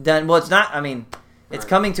done, well, it's not. I mean, it's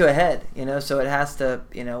coming to a head. So it has to.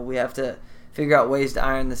 We have to figure out ways to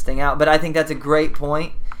iron this thing out. But I think that's a great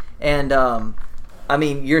point, and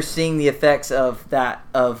you're seeing the effects of that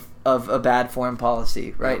of a bad foreign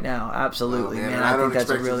policy right now. Absolutely, man. I think that's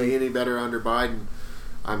expect it to be any better under Biden.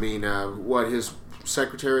 His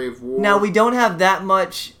Secretary of War. Now, we don't have that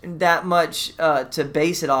much to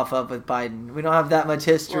base it off of with Biden. We don't have that much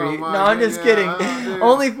history. I'm just kidding.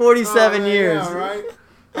 Only 47 years. Yeah, right?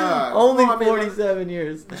 Only 47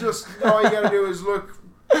 years. Just all you got to do is look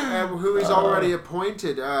at who he's already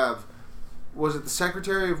appointed. Was it the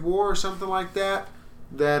Secretary of War or something like that?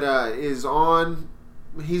 That is on.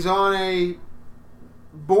 He's on a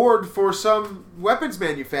board for some weapons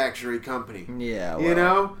manufacturing company. Yeah,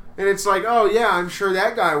 well. And it's like, oh yeah, I'm sure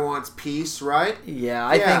that guy wants peace, right? Yeah,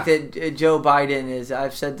 I think that Joe Biden is.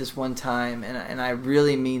 I've said this one time, and I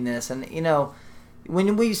really mean this. And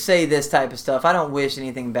when we say this type of stuff, I don't wish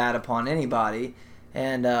anything bad upon anybody.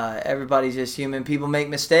 And everybody's just human. People make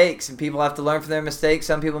mistakes, and people have to learn from their mistakes.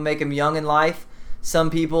 Some people make them young in life. Some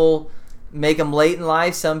people make them late in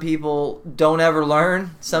life. Some people don't ever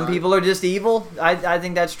learn. Some people are just evil. I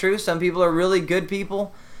think that's true. Some people are really good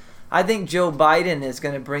people. I think Joe Biden is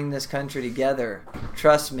going to bring this country together.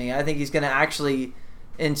 Trust me. I think he's going to actually,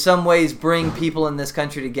 in some ways, bring people in this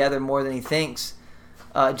country together more than he thinks.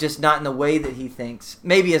 Just not in the way that he thinks.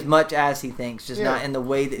 Maybe as much as he thinks, just not in the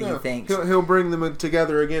way that he thinks. He'll bring them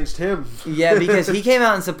together against him. Yeah, because he came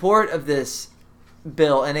out in support of this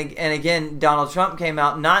bill. And again, Donald Trump came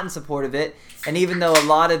out not in support of it. And even though a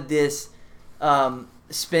lot of this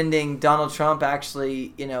spending, Donald Trump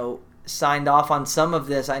actually, signed off on some of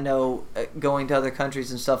this. I know going to other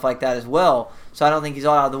countries and stuff like that as well. So I don't think he's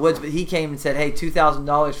all out of the woods. But he came and said, hey,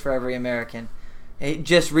 $2,000 for every American.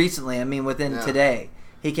 Just recently, I mean, within today.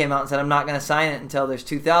 He came out and said, I'm not going to sign it until there's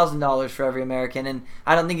 $2,000 for every American. And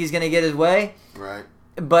I don't think he's going to get his way. Right.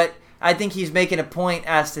 But I think he's making a point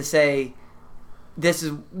as to say, this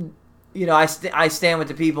is, I stand with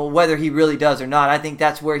the people, whether he really does or not. I think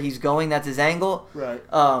that's where he's going. That's his angle. Right.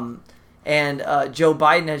 And Joe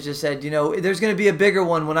Biden has just said, there's going to be a bigger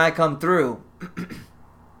one when I come through.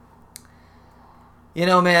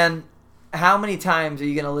 Man, how many times are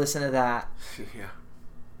you going to listen to that? Yeah.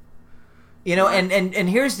 And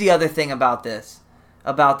here's the other thing about this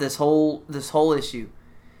whole issue.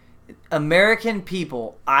 American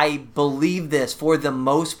people, I believe this for the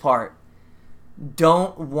most part,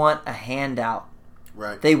 don't want a handout.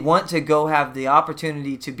 Right. They want to go have the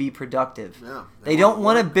opportunity to be productive. Yeah. They don't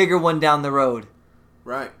want a bigger one down the road.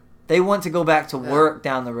 Right. They want to go back to work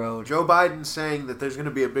down the road. Joe Biden saying that there's going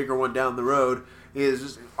to be a bigger one down the road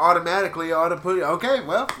is automatically ought to put, okay,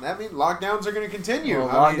 well, that means lockdowns are going to continue. Well,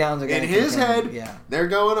 lockdowns are going to continue. In his head, they're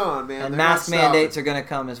going on, man. And mask mandates are going to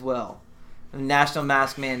come as well. National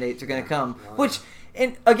mask mandates are going to come. Which,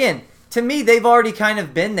 and again, to me, they've already kind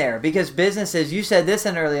of been there because businesses, you said this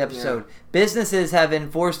in an early episode, businesses have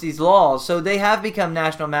enforced these laws, so they have become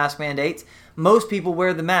national mask mandates. Most people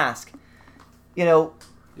wear the mask. Yep.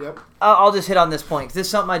 I'll just hit on this point because this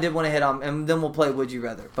is something I did want to hit on, and then we'll play Would You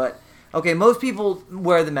Rather. But, okay, most people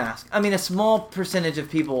wear the mask. I mean, a small percentage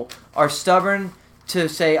of people are stubborn to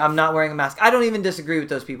say, I'm not wearing a mask. I don't even disagree with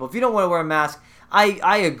those people. If you don't want to wear a mask,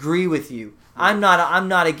 I agree with you. I'm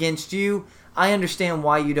not against you. I understand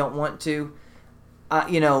why you don't want to.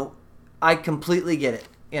 I completely get it.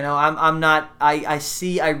 I'm not.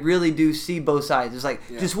 I really do see both sides. It's like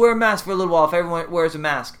just wear a mask for a little while. If everyone wears a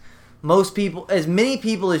mask, most people, as many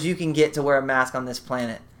people as you can get to wear a mask on this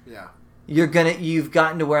planet. Yeah. You've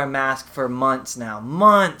gotten to wear a mask for months now.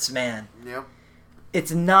 Months, man. Yep.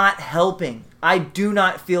 It's not helping. I do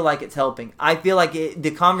not feel like it's helping. I feel like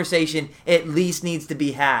the conversation at least needs to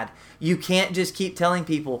be had. You can't just keep telling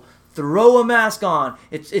people, throw a mask on.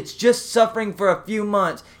 It's just suffering for a few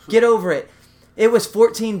months. Get over it. It was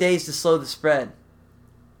 14 days to slow the spread.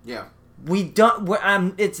 Yeah.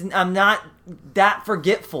 I'm not that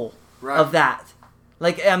forgetful of that.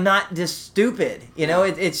 Like, I'm not just stupid.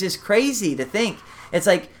 It's just crazy to think. It's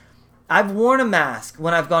like, I've worn a mask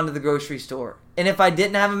when I've gone to the grocery store. And if I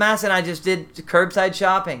didn't have a mask and I just did curbside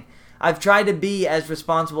shopping, I've tried to be as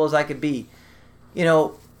responsible as I could be.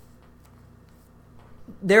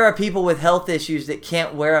 There are people with health issues that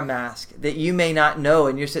can't wear a mask that you may not know,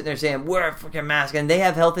 and you're sitting there saying, wear a freaking mask, and they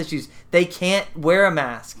have health issues. They can't wear a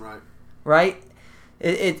mask. Right?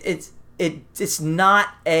 It's not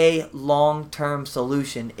a long-term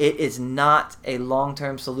solution. It is not a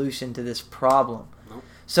long-term solution to this problem. Nope.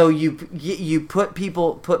 So you put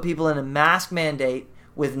people in a mask mandate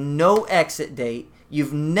with no exit date.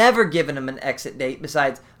 You've never given them an exit date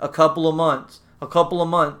besides a couple of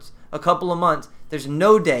months. There's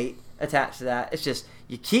no date attached to that. It's just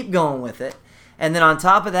you keep going with it. And then on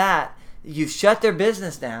top of that, you've shut their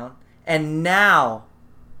business down. And now,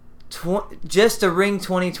 just to ring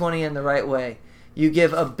 2020 in the right way, you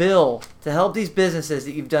give a bill to help these businesses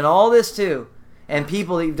that you've done all this to, and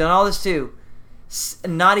people that you've done all this to,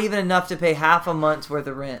 not even enough to pay half a month's worth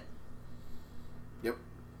of rent. Yep.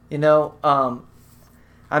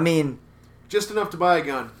 I mean... just enough to buy a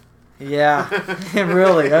gun. Yeah,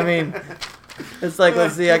 really. I mean... it's like,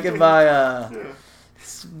 let's see, I can buy a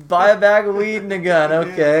bag of weed and a gun.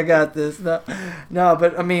 Okay, I got this. No,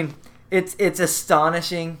 but I mean, it's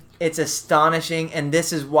astonishing. It's astonishing, and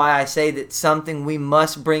this is why I say that something we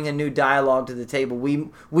must bring a new dialogue to the table.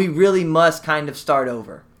 We really must kind of start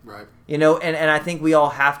over. Right. And I think we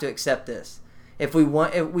all have to accept this. If we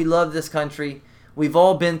love this country, we've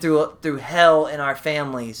all been through hell in our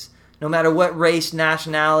families. No matter what race,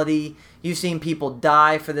 nationality, you've seen people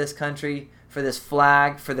die for this country, for this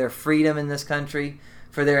flag, for their freedom in this country,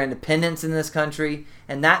 for their independence in this country.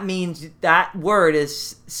 And that means that word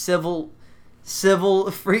is civil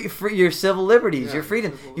free your civil liberties, your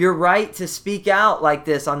freedom, your right to speak out like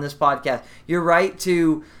this on this podcast, your right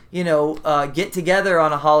to get together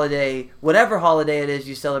on a holiday, whatever holiday it is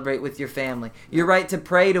you celebrate with your family, your right to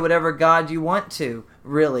pray to whatever God you want to,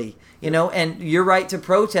 really, and your right to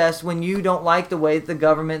protest when you don't like the way the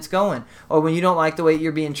government's going, or when you don't like the way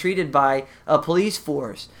you're being treated by a police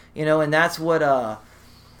force, and that's what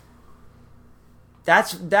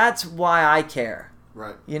that's why I care.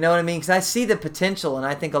 Right. You know what I mean? Because I see the potential, and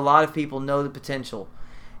I think a lot of people know the potential.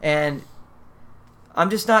 And I'm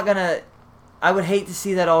just not going to... I would hate to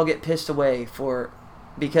see that all get pissed away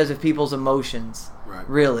because of people's emotions. Right.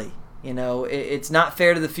 Really, it's not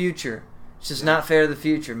fair to the future. It's just not fair to the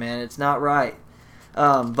future, man. It's not right.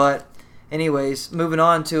 But anyways, moving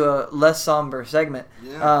on to a less somber segment.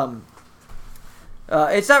 Yeah.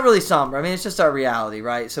 It's not really somber. I mean, it's just our reality,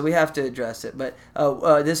 right? So we have to address it. But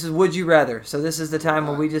this is Would You Rather. So this is the time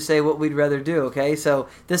where we just say what we'd rather do, okay? So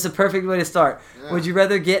this is a perfect way to start. Yeah. Would you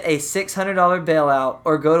rather get a $600 bailout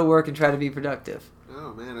or go to work and try to be productive?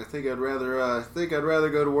 Oh man, I think I'd rather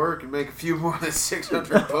go to work and make a few more than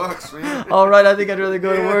 $600, man. All right, I think I'd rather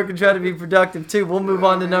go to work and try to be productive too. We'll move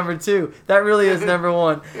on to number 2. That really is number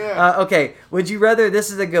 1. Yeah. Okay, would you rather?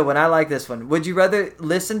 This is a good one. I like this one. Would you rather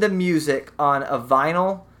listen to music on a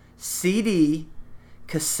vinyl, CD,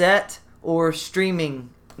 cassette, or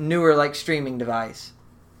newer streaming device?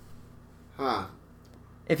 Huh.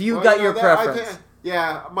 If you got your preference.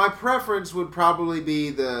 My preference would probably be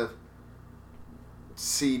the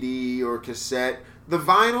CD or cassette. The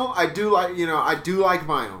vinyl, I do like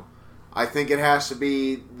vinyl. I think it has to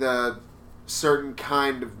be the certain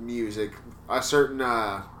kind of music, a certain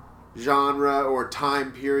genre or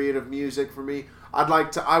time period of music for me.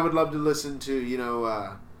 I would love to listen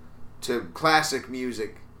to, to classic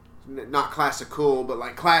music, not classical, but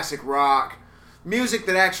like classic rock. Music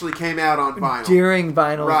that actually came out on vinyl. During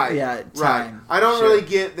vinyl, time. Right. I don't really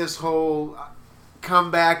get this whole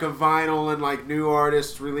comeback of vinyl and like new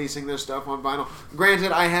artists releasing their stuff on vinyl.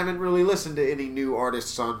 Granted, I haven't really listened to any new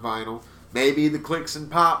artists on vinyl. Maybe the clicks and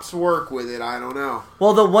pops work with it. I don't know.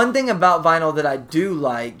 Well, the one thing about vinyl that I do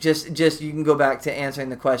like, just you can go back to answering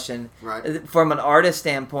the question, right, from an artist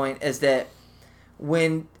standpoint, is that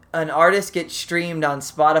when an artist gets streamed on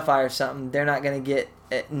Spotify or something, they're not going to get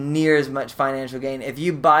near as much financial gain. If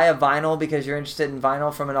you buy a vinyl because you're interested in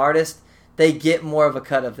vinyl from an artist, they get more of a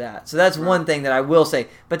cut of that. So that's one thing that I will say.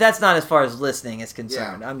 But that's not as far as listening is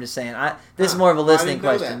concerned. Yeah. I'm just saying. This is more of a listening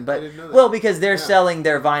question. But well, because they're selling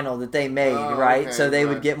their vinyl that they made, right? Okay, so they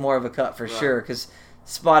would get more of a cut for sure. Because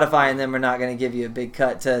Spotify and them are not going to give you a big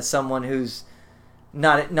cut to someone who's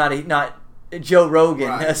not Joe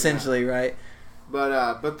Rogan, essentially, right?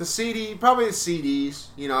 But the CD, probably the CDs.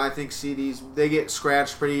 I think CDs, they get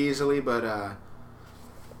scratched pretty easily, but...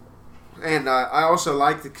 And I also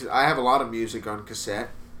like I have a lot of music on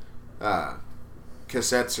cassette.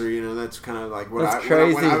 Cassettes are, that's kind of like when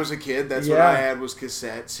I was a kid, that's what I had was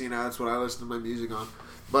cassettes. That's what I listened to my music on.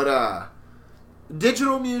 But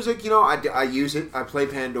digital music, I use it. I play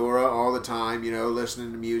Pandora all the time,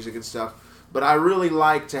 listening to music and stuff. But I really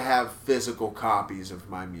like to have physical copies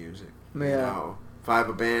of my music. Yeah. If I have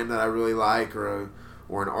a band that I really like or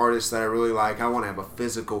an artist that I really like, I want to have a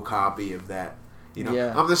physical copy of that.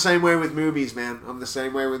 I'm the same way with movies, man. I'm the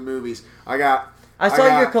same way with movies. I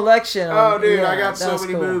saw your collection. I got so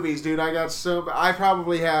many movies, dude. I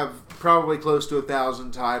probably have close to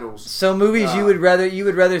 1,000 titles. So movies you would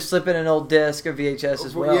rather slip in an old disc or VHS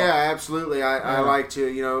as well. Yeah, absolutely. I like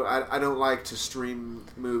to, I don't like to stream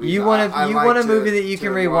movies. You want a movie that you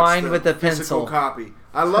can rewind with a pencil. Copy.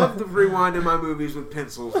 I love to rewind in my movies with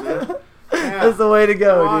pencils, man. Yeah. That's the way to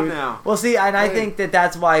go, dude. Now. Well, see, and I think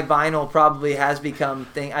that's why vinyl probably has become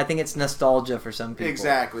thing. I think it's nostalgia for some people.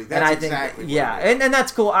 Exactly. And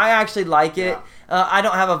that's cool. I actually like it. Yeah. I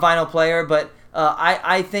don't have a vinyl player, but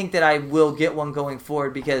I think that I will get one going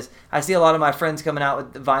forward because I see a lot of my friends coming out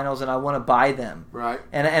with vinyls, and I want to buy them. Right.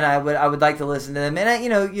 And I would like to listen to them. And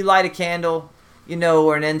you light a candle,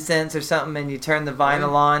 or an incense or something, and you turn the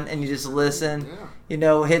vinyl on, and you just listen.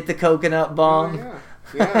 Yeah. Hit the coconut bong. Yeah.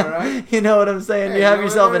 Yeah, right. You know what I'm saying? You have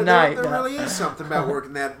yourself a night. There really is something about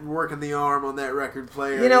working the arm on that record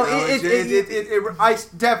player. I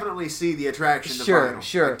definitely see the attraction to vinyl.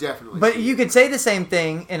 Sure. I definitely. But you could say the same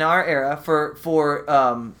thing in our era for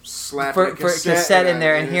cassette in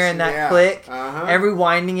there and hearing that click and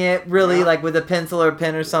rewinding it really like with a pencil or a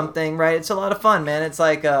pen or something, right? It's a lot of fun, man. It's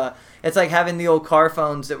like having the old car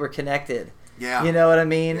phones that were connected. Yeah. You know what I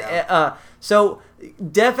mean? Yeah. So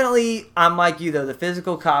definitely, I'm like you though. The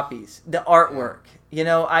physical copies, the artwork.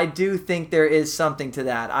 I do think there is something to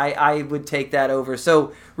that. I would take that over.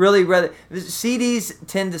 So really, CDs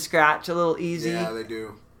tend to scratch a little easy. Yeah, they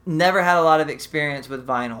do. Never had a lot of experience with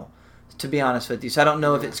vinyl, to be honest with you. So I don't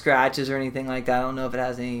know if it scratches or anything like that. I don't know if it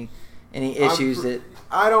has any issues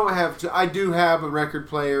I don't have to. I do have a record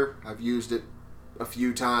player. I've used it a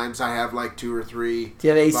few times. I have like 2 or 3. Do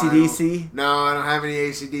you have AC/DC? No, I don't have any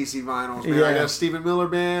AC/DC vinyls, man. I got a Stephen Miller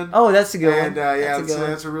Band. Oh, that's a good one. And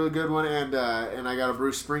that's a really good one. And I got a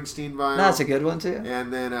Bruce Springsteen vinyl. That's a good one too.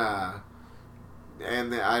 And then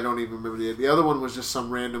and I don't even remember the other one was just some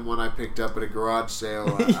random one I picked up at a garage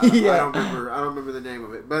sale. Yeah. I don't remember the name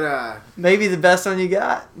of it, but maybe the best one you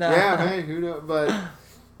got. No. Yeah, hey, who knows? But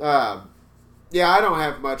yeah, I don't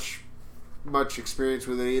have much experience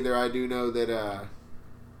with it either. I do know that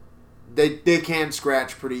they can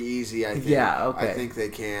scratch pretty easy. I think. Yeah, okay. I think they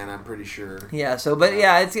can. I'm pretty sure. Yeah. So, but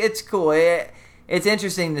yeah, it's cool. It's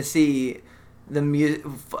interesting to see the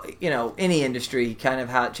any industry kind of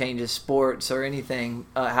how it changes, sports or anything,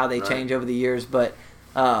 how they change over the years. But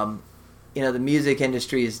the music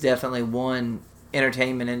industry is definitely one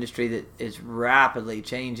entertainment industry that is rapidly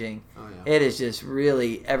changing. Oh, yeah. It is just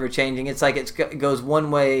really ever changing. It's like it goes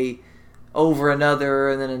one way over another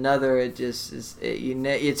and then another. It just is.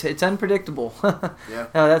 It's unpredictable. Yeah.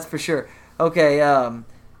 No, that's for sure. Okay.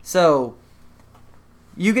 So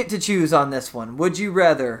you get to choose on this one. Would you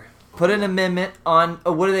rather put an amendment on?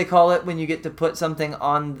 What do they call it when you get to put something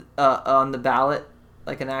on the ballot,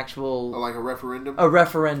 like an actual, like a referendum? A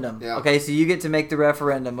referendum. Yeah. Okay, so you get to make the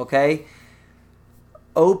referendum. Okay.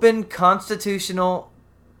 Open constitutional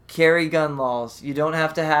carry gun laws. You don't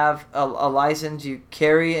have to have a license. You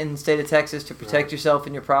carry in the state of Texas to protect yourself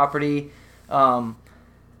and your property,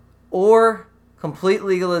 or complete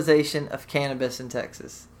legalization of cannabis in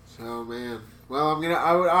Texas. So man, well,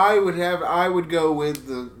 I would go with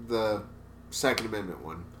the Second Amendment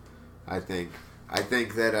one. I think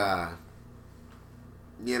that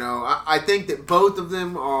I think that both of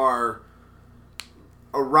them are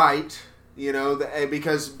a right.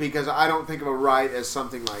 Because I don't think of a right as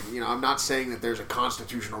something like, I'm not saying that there's a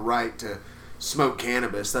constitutional right to smoke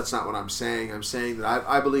cannabis. That's not what I'm saying. I'm saying that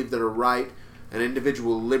I believe that a right, an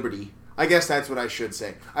individual liberty, I guess that's what I should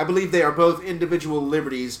say. I believe they are both individual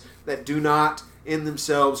liberties that do not in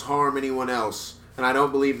themselves harm anyone else. And I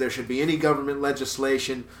don't believe there should be any government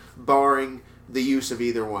legislation barring the use of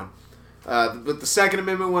either one. But the Second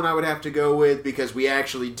Amendment one I would have to go with because we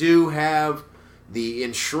actually do have the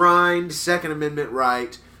enshrined Second Amendment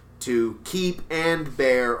right to keep and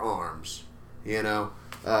bear arms, and I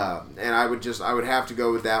would have to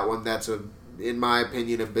go with that one. That's in my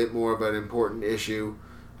opinion, a bit more of an important issue,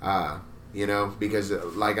 because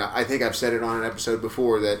I think I've said it on an episode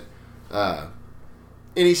before that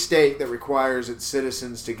any state that requires its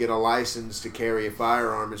citizens to get a license to carry a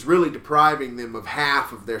firearm is really depriving them of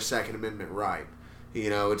half of their Second Amendment right.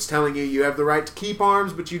 It's telling you have the right to keep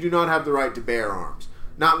arms, but you do not have the right to bear arms.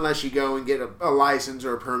 Not unless you go and get a license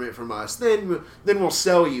or a permit from us. Then we'll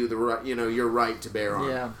sell you the right, your right to bear arms.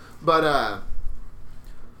 Yeah. But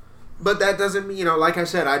that doesn't mean, like I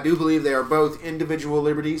said, I do believe they are both individual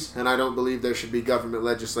liberties, and I don't believe there should be government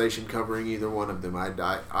legislation covering either one of them.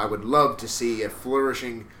 I would love to see a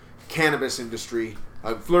flourishing cannabis industry,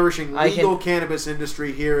 a flourishing legal cannabis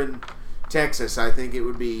industry here in Texas. I think it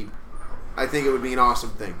would be an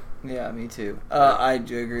awesome thing. Yeah, me too. I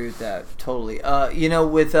do agree with that totally.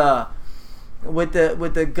 With the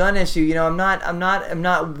gun issue, I'm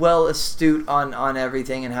not well astute on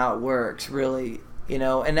everything and how it works really.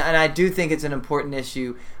 And I do think it's an important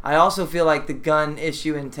issue. I also feel like the gun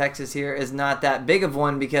issue in Texas here is not that big of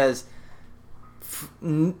one because,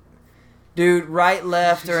 dude, right,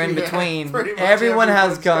 left, or in between, everyone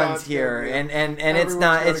has guns here, and it's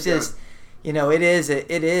not. It's just.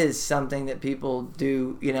 It is something that people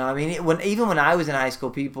do. Even when I was in high school,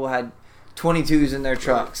 people had 22s in their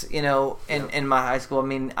trucks. In my high school.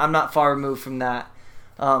 I'm not far removed from that,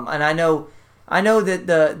 and I know that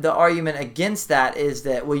the argument against that is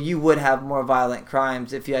that you would have more violent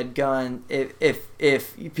crimes if you had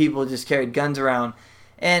if people just carried guns around,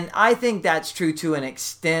 and I think that's true to an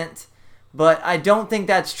extent. But I don't think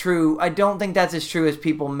that's true. I don't think that's as true as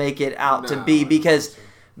people make it out to be Because,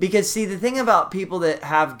 see, the thing about people that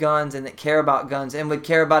have guns and that care about guns and would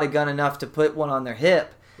care about a gun enough to put one on their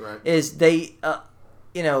hip is they,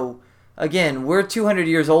 again, we're 200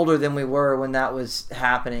 years older than we were when that was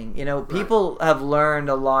happening. People have learned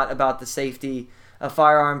a lot about the safety of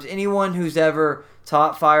firearms. Anyone who's ever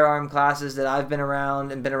taught firearm classes that I've been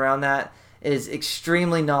around and been around that is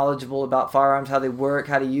extremely knowledgeable about firearms, how they work,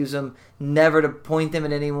 how to use them, never to point them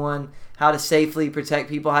at anyone, how to safely protect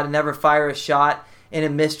people, how to never fire a shot in a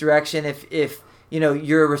misdirection if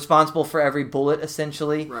you're responsible for every bullet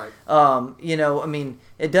essentially. Right.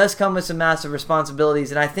 It does come with some massive responsibilities,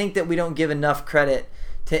 and I think that we don't give enough credit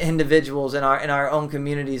to individuals in our own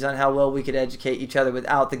communities on how well we could educate each other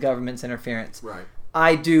without the government's interference. Right.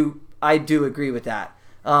 I do agree with that.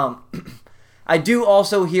 I do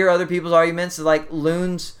also hear other people's arguments like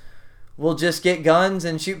loons will just get guns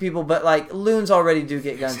and shoot people, but like loons already do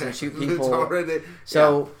get guns and shoot people.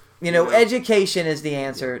 Education is the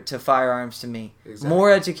answer to firearms to me. Exactly.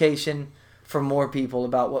 More education for more people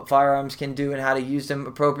about what firearms can do and how to use them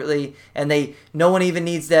appropriately. And no one even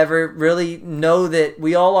needs to ever really know that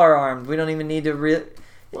we all are armed. We don't even need to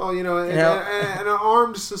Well, an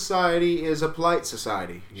armed society is a polite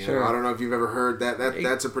society. Sure. I don't know if you've ever heard that.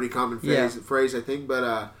 That's a pretty common phrase, I think. But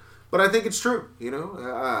I think it's true.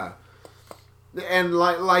 And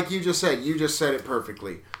like you just said it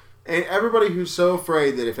perfectly. And everybody who's so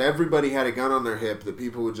afraid that if everybody had a gun on their hip, that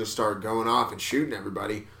people would just start going off and shooting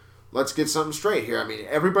everybody. Let's get something straight here. I mean,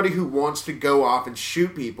 everybody who wants to go off and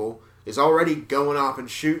shoot people is already going off and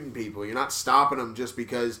shooting people. You're not stopping them just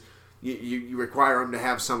because you require them to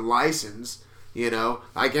have some license.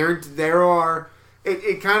 I guarantee there are.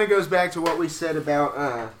 It kind of goes back to what we said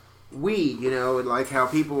about weed. And like how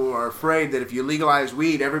people are afraid that if you legalize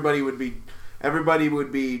weed, everybody would be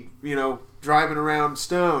driving around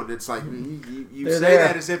stoned. It's like you say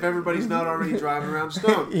that as if everybody's not already driving around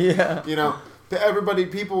stoned. Yeah. To everybody,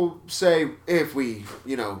 people say if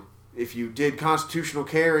you did constitutional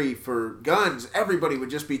carry for guns, everybody would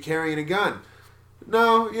just be carrying a gun.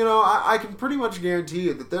 No, I can pretty much guarantee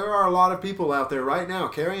you that there are a lot of people out there right now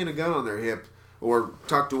carrying a gun on their hip or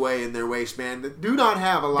tucked away in their waistband that do not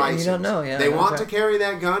have a license. You don't know, yeah. They want to carry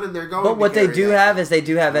that gun and they're going But to what carry they do that have gun. is they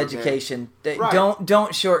do have Okay. education. Right.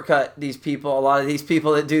 Don't shortcut these people. A lot of these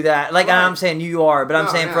people that do that. Like, Right. I'm saying you are, but I'm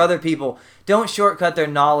saying yeah. for other people, don't shortcut their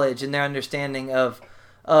knowledge and their understanding of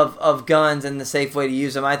guns and the safe way to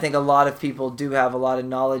use them. I think a lot of people do have a lot of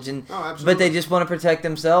knowledge, but they just want to protect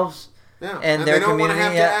themselves. Yeah. And their they don't want to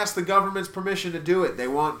community, have to ask the government's permission to do it. They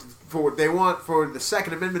want for the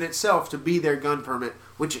Second Amendment itself to be their gun permit,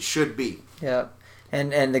 which it should be. Yeah,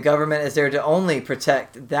 and the government is there to only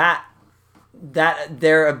protect that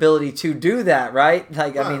their ability to do that, right?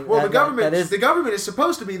 Like, I mean, the government is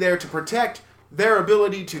supposed to be there to protect their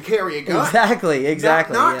ability to carry a gun. Exactly.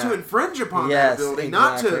 Not yeah. to infringe upon Yes, that ability,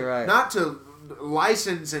 exactly right. not to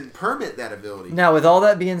license and permit that ability. Now, with all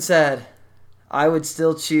that being said, I would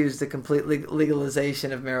still choose the complete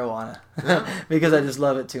legalization of marijuana because I just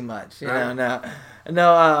love it too much.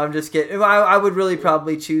 No, I'm just kidding. I would really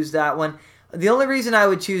probably choose that one. The only reason I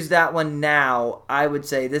would choose that one now, I would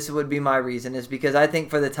say this would be my reason, is because I think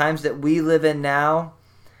for the times that we live in now,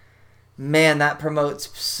 man, that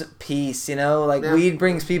promotes peace. Weed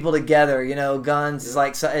brings people together. Guns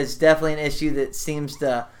is definitely an issue that seems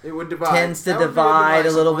to tends to divide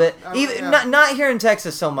a little bit. Not here in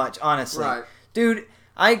Texas so much, honestly. Right. Dude,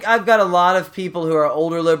 I've got a lot of people who are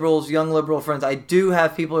older liberals, young liberal friends. I do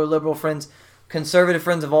have people who are liberal friends, conservative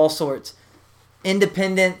friends of all sorts.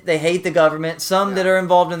 Independent, they hate the government. Some that are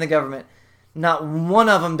involved in the government. Not one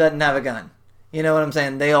of them doesn't have a gun. You know what I'm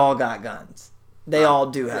saying? They all got guns. They all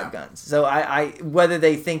do have guns. So I whether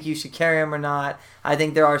they think you should carry them or not, I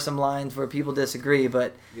think there are some lines where people disagree.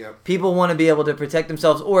 But people want to be able to protect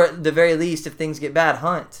themselves, or at the very least, if things get bad,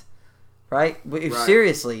 hunt. Right?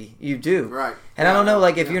 Seriously, you do. Right. And I don't know,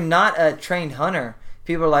 if you're not a trained hunter,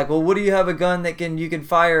 people are like, well, what do you have a gun that you can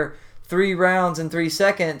fire 3 rounds in 3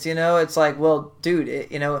 seconds? It's like, well, dude,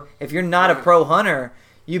 if you're not a pro hunter,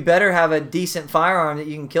 you better have a decent firearm that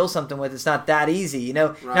you can kill something with. It's not that easy.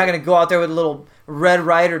 You're not going to go out there with a little Red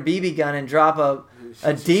Ryder BB gun and drop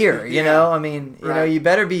a deer, I mean, you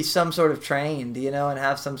better be some sort of trained, and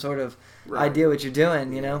have some sort of idea what you're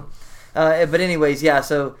doing, But anyways,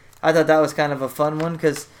 so I thought that was kind of a fun one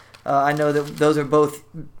because I know that those are both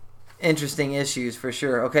interesting issues for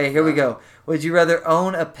sure. Okay, here we go. Would you rather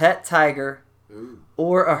own a pet tiger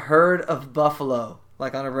or a herd of buffalo,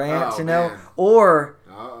 like on a ranch, man.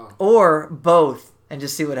 or both, and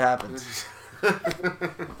just see what happens?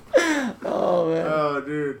 Oh man. Oh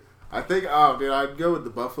dude. I think, I'd go with the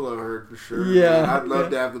buffalo herd for sure. Yeah. Man. I'd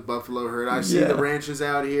love to have the buffalo herd. I see the ranches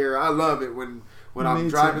out here. I love it when I'm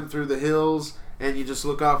driving through the hills and you just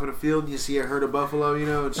look off in a field and you see a herd of buffalo.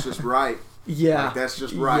 It's just right. Yeah. That's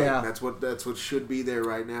just right. Yeah. That's what should be there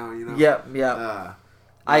right now. Yep.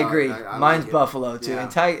 I agree. I Mine's like buffalo too. Yeah.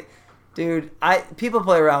 And dude, people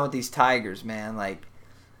play around with these tigers, man. Like,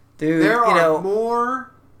 dude, there are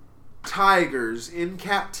more tigers in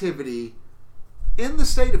captivity in the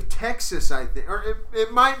state of Texas, I think, or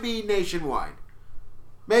it might be nationwide.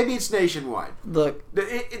 Maybe it's nationwide. Look,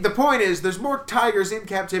 the point is, there's more tigers in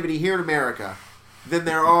captivity here in America than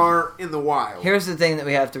there are in the wild. Here's the thing that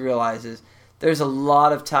we have to realize is there's a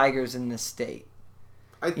lot of tigers in this state.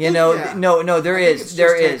 I think, No, there is,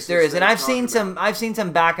 Texas and I've seen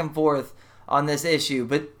some back and forth on this issue.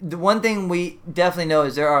 But the one thing we definitely know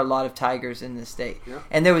is there are a lot of tigers in this state,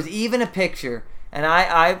 and there was even a picture. And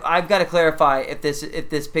I've got to clarify if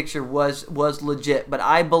this picture was legit, but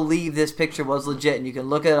I believe this picture was legit, and you can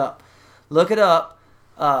look it up. Look it up.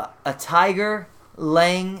 A tiger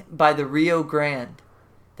laying by the Rio Grande.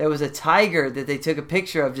 There was a tiger that they took a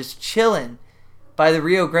picture of just chilling by the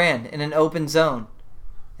Rio Grande in an open zone.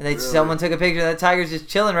 And someone took a picture of that tiger's just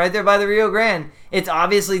chilling right there by the Rio Grande. It's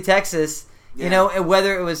obviously Texas. Yeah. You know, and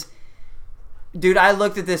whether it was... Dude, I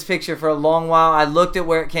looked at this picture for a long while. I looked at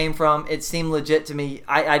where it came from. It seemed legit to me.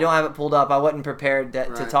 I don't have it pulled up. I wasn't prepared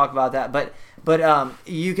to talk about that. But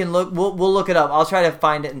you can look. We'll look it up. I'll try to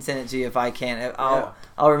find it and send it to you if I can.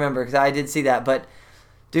 I'll remember because I did see that. But,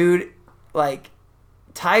 dude, like...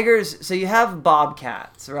 Tigers, so you have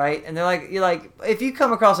bobcats, right? And you're like, if you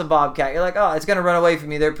come across a bobcat, you're like, oh, it's going to run away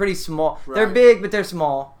from you. They're pretty small. Right. They're big, but they're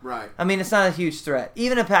small. Right. I mean, it's not a huge threat.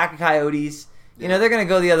 Even a pack of coyotes, you know, they're going to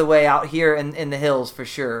go the other way out here in the hills for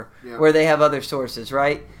sure, where they have other sources,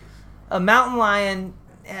 right? A mountain lion,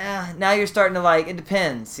 now you're starting to it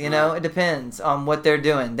depends, you know? It depends on what they're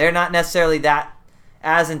doing. They're not necessarily that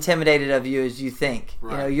as intimidated of you as you think.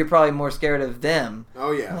 Right. You know, you're probably more scared of them.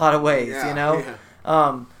 Oh, yeah. In a lot of ways, you know? Yeah.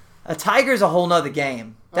 A tiger's a whole nother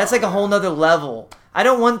game. That's a whole nother level. I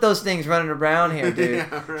don't want those things running around here, dude.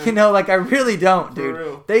 Right. You know, I really don't,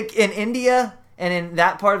 dude. They in India and in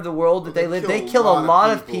that part of the world that they live, they kill a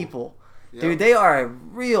lot of people. Yep. Dude, they are a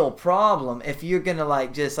real problem if you're gonna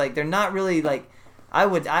they're not really I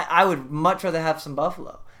would much rather have some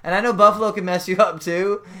buffalo. And I know buffalo can mess you up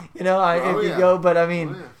too, you know, if you go, but I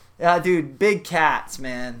mean, dude, big cats,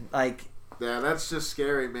 man, Yeah, that's just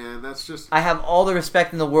scary, man. That's just... I have all the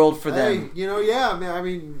respect in the world for them. You know, man, I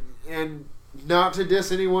mean, and not to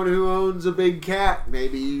diss anyone who owns a big cat.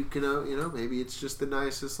 Maybe you can, maybe it's just the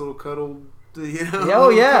nicest little cuddle, thing in the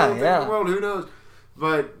world. Who knows?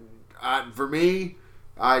 But for me,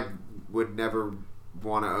 I would never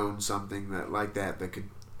want to own something like that could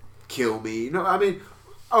kill me. You know, I mean...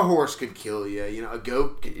 A horse could kill you. You know, a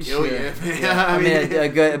goat could kill you. Yeah. I mean,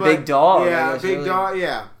 a big dog. Yeah, a big dog,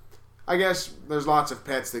 yeah. I guess there's lots of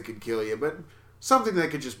pets that could kill you, but something that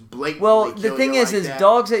could just blatantly kill you. Well, the thing is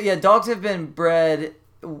dogs have been bred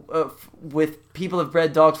with people have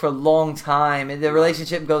bred dogs for a long time, and the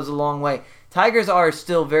relationship goes a long way. Tigers are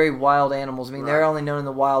still very wild animals. I mean, they're only known in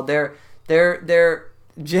the wild. They're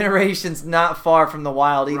generations not far from the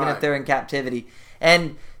wild, even if they're in captivity.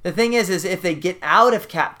 And the thing is if they get out of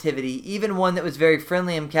captivity, even one that was very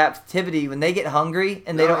friendly in captivity, when they get hungry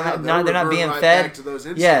and they're not being fed,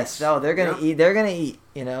 they're gonna eat. They're gonna eat.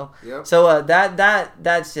 You know. Yep. So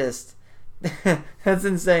that's just that's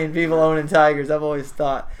insane. People owning tigers. I've always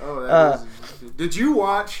thought. Oh, did you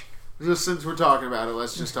watch? Just since we're talking about it,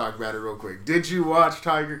 let's just talk about it real quick. Did you watch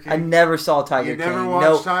Tiger King? I never saw Tiger King. You never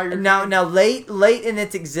watched Tiger King? Now, late in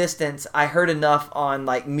its existence, I heard enough on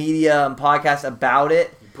media and podcasts about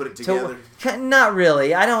it. You put it together? Not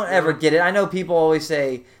really. I don't ever get it. I know people always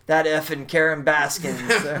say that effing Karen Baskins,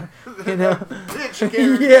 you know. Bitch,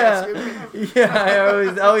 Karen Baskins.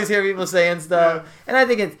 Yeah. I always hear people saying stuff, and I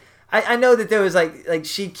think it's. I know that there was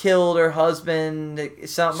she killed her husband,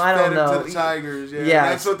 something. I don't know. To the tigers,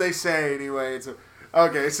 yeah. That's what they say anyway.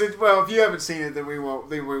 Okay. So if you haven't seen it, then we won't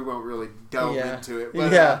really delve into it.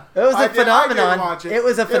 But, it was a phenomenon. It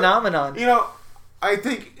was a phenomenon. You know, I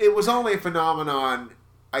think it was only a phenomenon.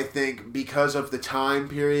 I think because of the time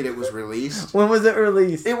period it was released. When was it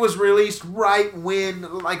released? It was released right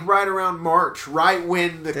around March, right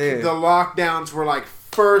when the lockdowns were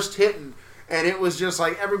first hitting. And it was just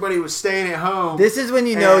everybody was staying at home. This is when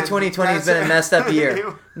 2020 has been a messed up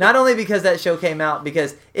year. Not only because that show came out,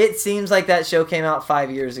 because it seems like that show came out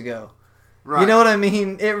 5 years ago. Right. You know what I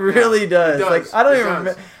mean? It really does. It does. I don't even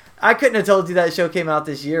remember. I couldn't have told you that show came out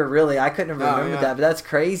this year, really. I couldn't have remembered that, but that's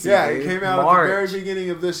crazy. Yeah, dude. It came out at the very beginning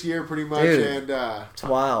of this year, pretty much. Dude, and it's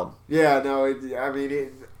wild. Yeah, no,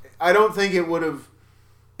 I don't think it would have...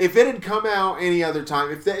 If it had come out any other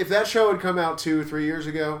time, if that show had come out 2 or 3 years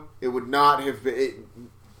ago, it would not have been...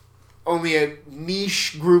 Only a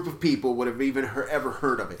niche group of people would have even ever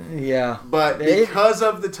heard of it. Yeah. But because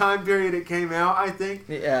of the time period it came out, I think,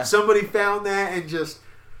 somebody found that and just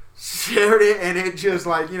shared it, and it just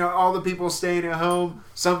all the people staying at home,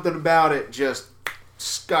 something about it just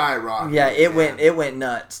skyrocketed. Yeah, it went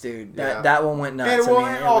nuts, dude. That one went nuts.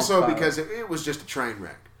 And also because it was just a train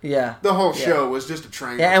wreck. Yeah. The whole show was just a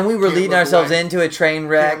train wreck. Yeah, and we were leading ourselves into a train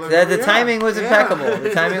wreck. The timing was impeccable.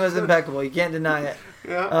 The timing was impeccable. You can't deny it.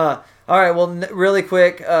 Yeah. All right, well, really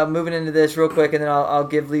quick, moving into this real quick, and then I'll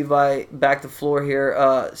give Levi back the floor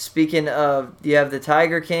here. Speaking of, you have the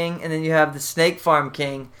Tiger King, and then you have the Snake Farm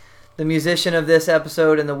King, the musician of this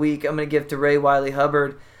episode and the week. I'm going to give to Ray Wiley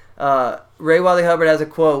Hubbard. Ray Wiley Hubbard has a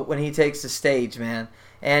quote when he takes the stage, man.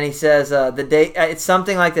 And he says, it's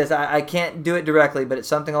something like this. I can't do it directly, but it's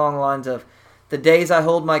something along the lines of, the days I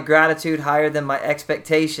hold my gratitude higher than my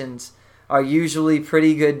expectations are usually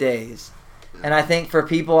pretty good days. And I think for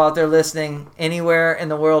people out there listening anywhere in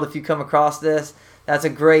the world, if you come across this, that's a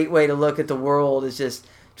great way to look at the world, is just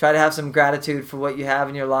try to have some gratitude for what you have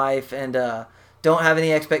in your life, and don't have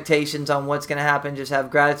any expectations on what's going to happen. Just have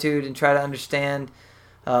gratitude and try to understand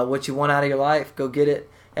what you want out of your life. Go get it.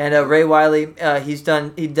 And Ray Wiley, he's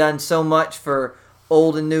done so much for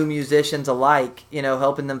old and new musicians alike,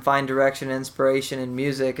 helping them find direction and inspiration in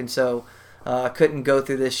music. And so I couldn't go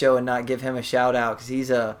through this show and not give him a shout out, because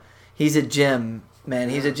he's a gem, man.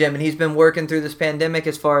 He's a gem, and he's been working through this pandemic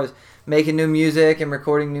as far as making new music and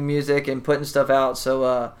recording new music and putting stuff out.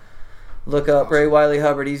 So look up Ray Wiley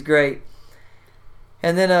Hubbard. He's great.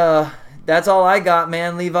 And then that's all I got,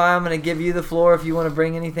 man. Levi, I'm going to give you the floor if you want to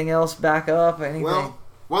bring anything else back up. Anything.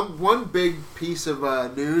 Well, one big piece of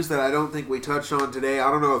news that I don't think we touched on today, I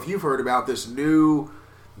don't know if you've heard about this new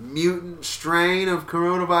mutant strain of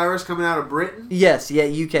coronavirus coming out of Britain. Yes,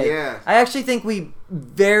 UK. Yeah. I actually think we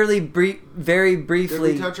very briefly... Did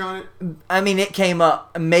we touch on it? I mean, it came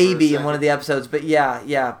up maybe in one of the episodes, but yeah.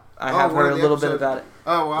 I have heard a little bit about it.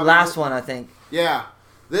 Oh, well, last one, I think. Yeah.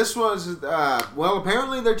 This was,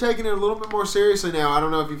 apparently they're taking it a little bit more seriously now. I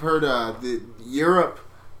don't know if you've heard Europe,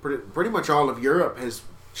 pretty much all of Europe has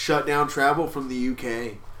shut down travel from the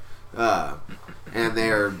UK. And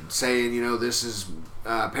they're saying, this is,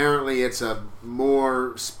 apparently it's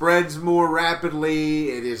spreads more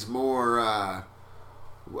rapidly. It is more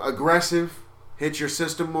aggressive, hits your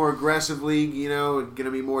system more aggressively, going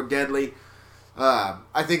to be more deadly.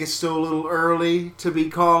 I think it's still a little early to be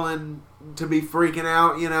freaking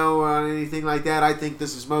out, on anything like that. I think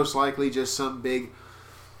this is most likely just some big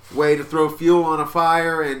way to throw fuel on a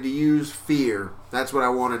fire and to use fear. That's what I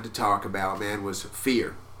wanted to talk about, man, was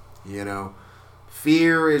fear.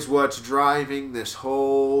 Fear is what's driving this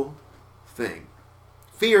whole thing.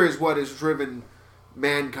 Fear is what has driven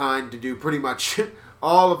mankind to do pretty much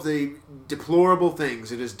all of the deplorable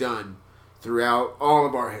things it has done throughout all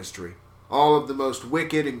of our history. All of the most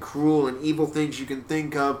wicked and cruel and evil things you can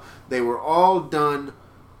think of, they were all done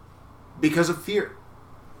because of fear.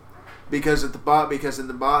 Because in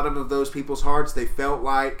the bottom of those people's hearts, they felt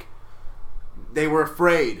like they were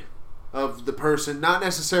afraid of the person, not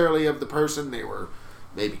necessarily of the person they were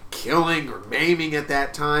maybe killing or maiming at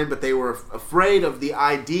that time, but they were afraid of the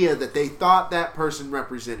idea that they thought that person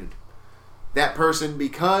represented. That person,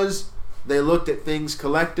 because they looked at things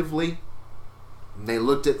collectively, and they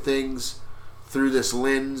looked at things through this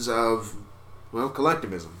lens of,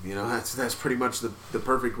 collectivism. That's pretty much the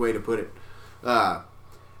perfect way to put it.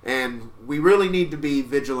 And we really need to be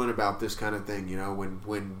vigilant about this kind of thing.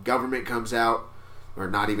 When government comes out, or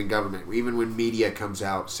not even government, even when media comes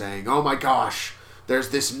out saying, "Oh my gosh, there's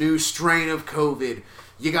this new strain of COVID.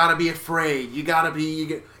 You gotta be afraid.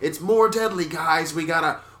 It's more deadly, guys. You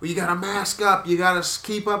gotta mask up. You gotta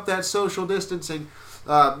keep up that social distancing."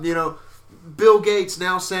 Bill Gates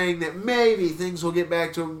now saying that maybe things will get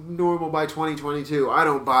back to normal by 2022. I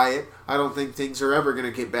don't buy it. I don't think things are ever going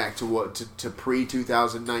to get back to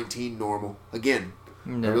pre-2019 normal again.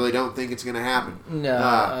 No. I really don't think it's going to happen.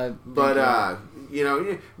 No.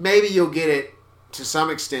 Maybe you'll get it to some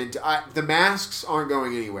extent. The masks aren't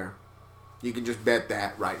going anywhere. You can just bet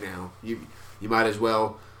that right now. You might as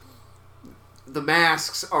well. The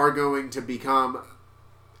masks are going to become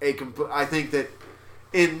I think that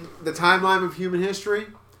in the timeline of human history,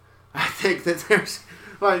 I think that there's,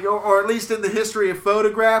 or at least in the history of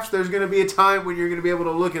photographs, there's going to be a time when you're going to be able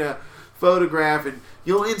to look at a photograph and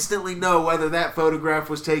you'll instantly know whether that photograph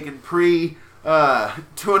was taken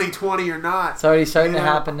pre-2020 or not. It's already starting to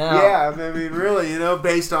happen now. Yeah, I mean, really,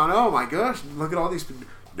 based on, oh my gosh, look at all these people.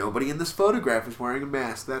 Nobody in this photograph is wearing a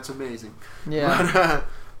mask. That's amazing. Yeah.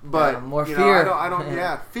 But more fear. I don't.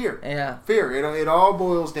 Fear. Yeah, fear. It all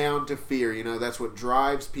boils down to fear. That's what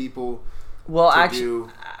drives people. Well,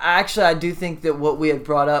 actually, I do think that what we had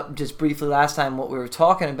brought up just briefly last time, what we were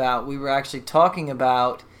talking about, we were actually talking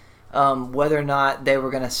about whether or not they were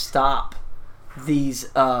going to stop these.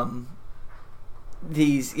 Are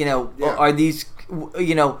these? Are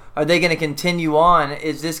they going to continue on?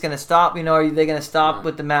 Is this going to stop? Are they going to stop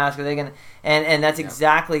with the mask? Are they going to? And that's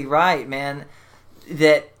exactly right, man.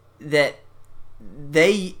 That's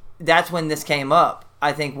when this came up.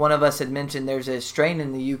 I think one of us had mentioned there's a strain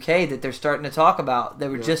in the UK that they're starting to talk about. They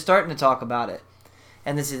were just starting to talk about it.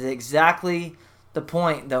 And this is exactly the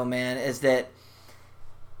point, though, man, is that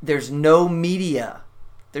there's no media.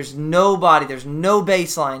 There's nobody. There's no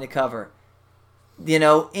baseline to cover. They're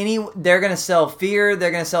going to sell fear.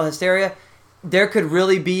 They're going to sell hysteria. There could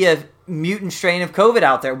really be a mutant strain of COVID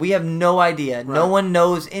out there. We have no idea. Right. No one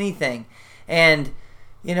knows anything. And,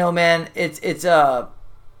 man, it's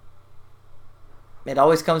it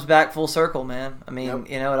always comes back full circle, man. I mean, Yep.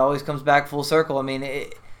 it always comes back full circle. I mean,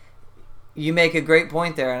 you make a great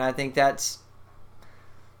point there, and I think that's.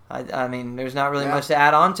 I mean, there's not really much to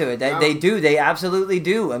add on to it. They absolutely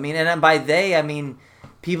do. I mean, and by they, I mean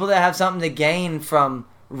people that have something to gain from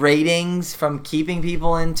ratings, from keeping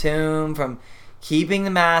people in tune, from keeping the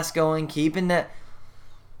mask going, keeping the.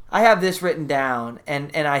 I have this written down,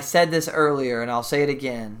 and I said this earlier, and I'll say it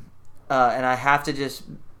again, and I have to just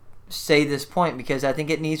say this point because I think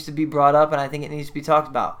it needs to be brought up, and I think it needs to be talked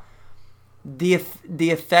about. The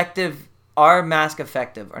effective, are masks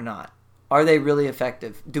effective or not? Are they really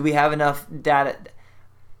effective? Do we have enough data?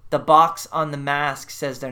 The box on the mask says they're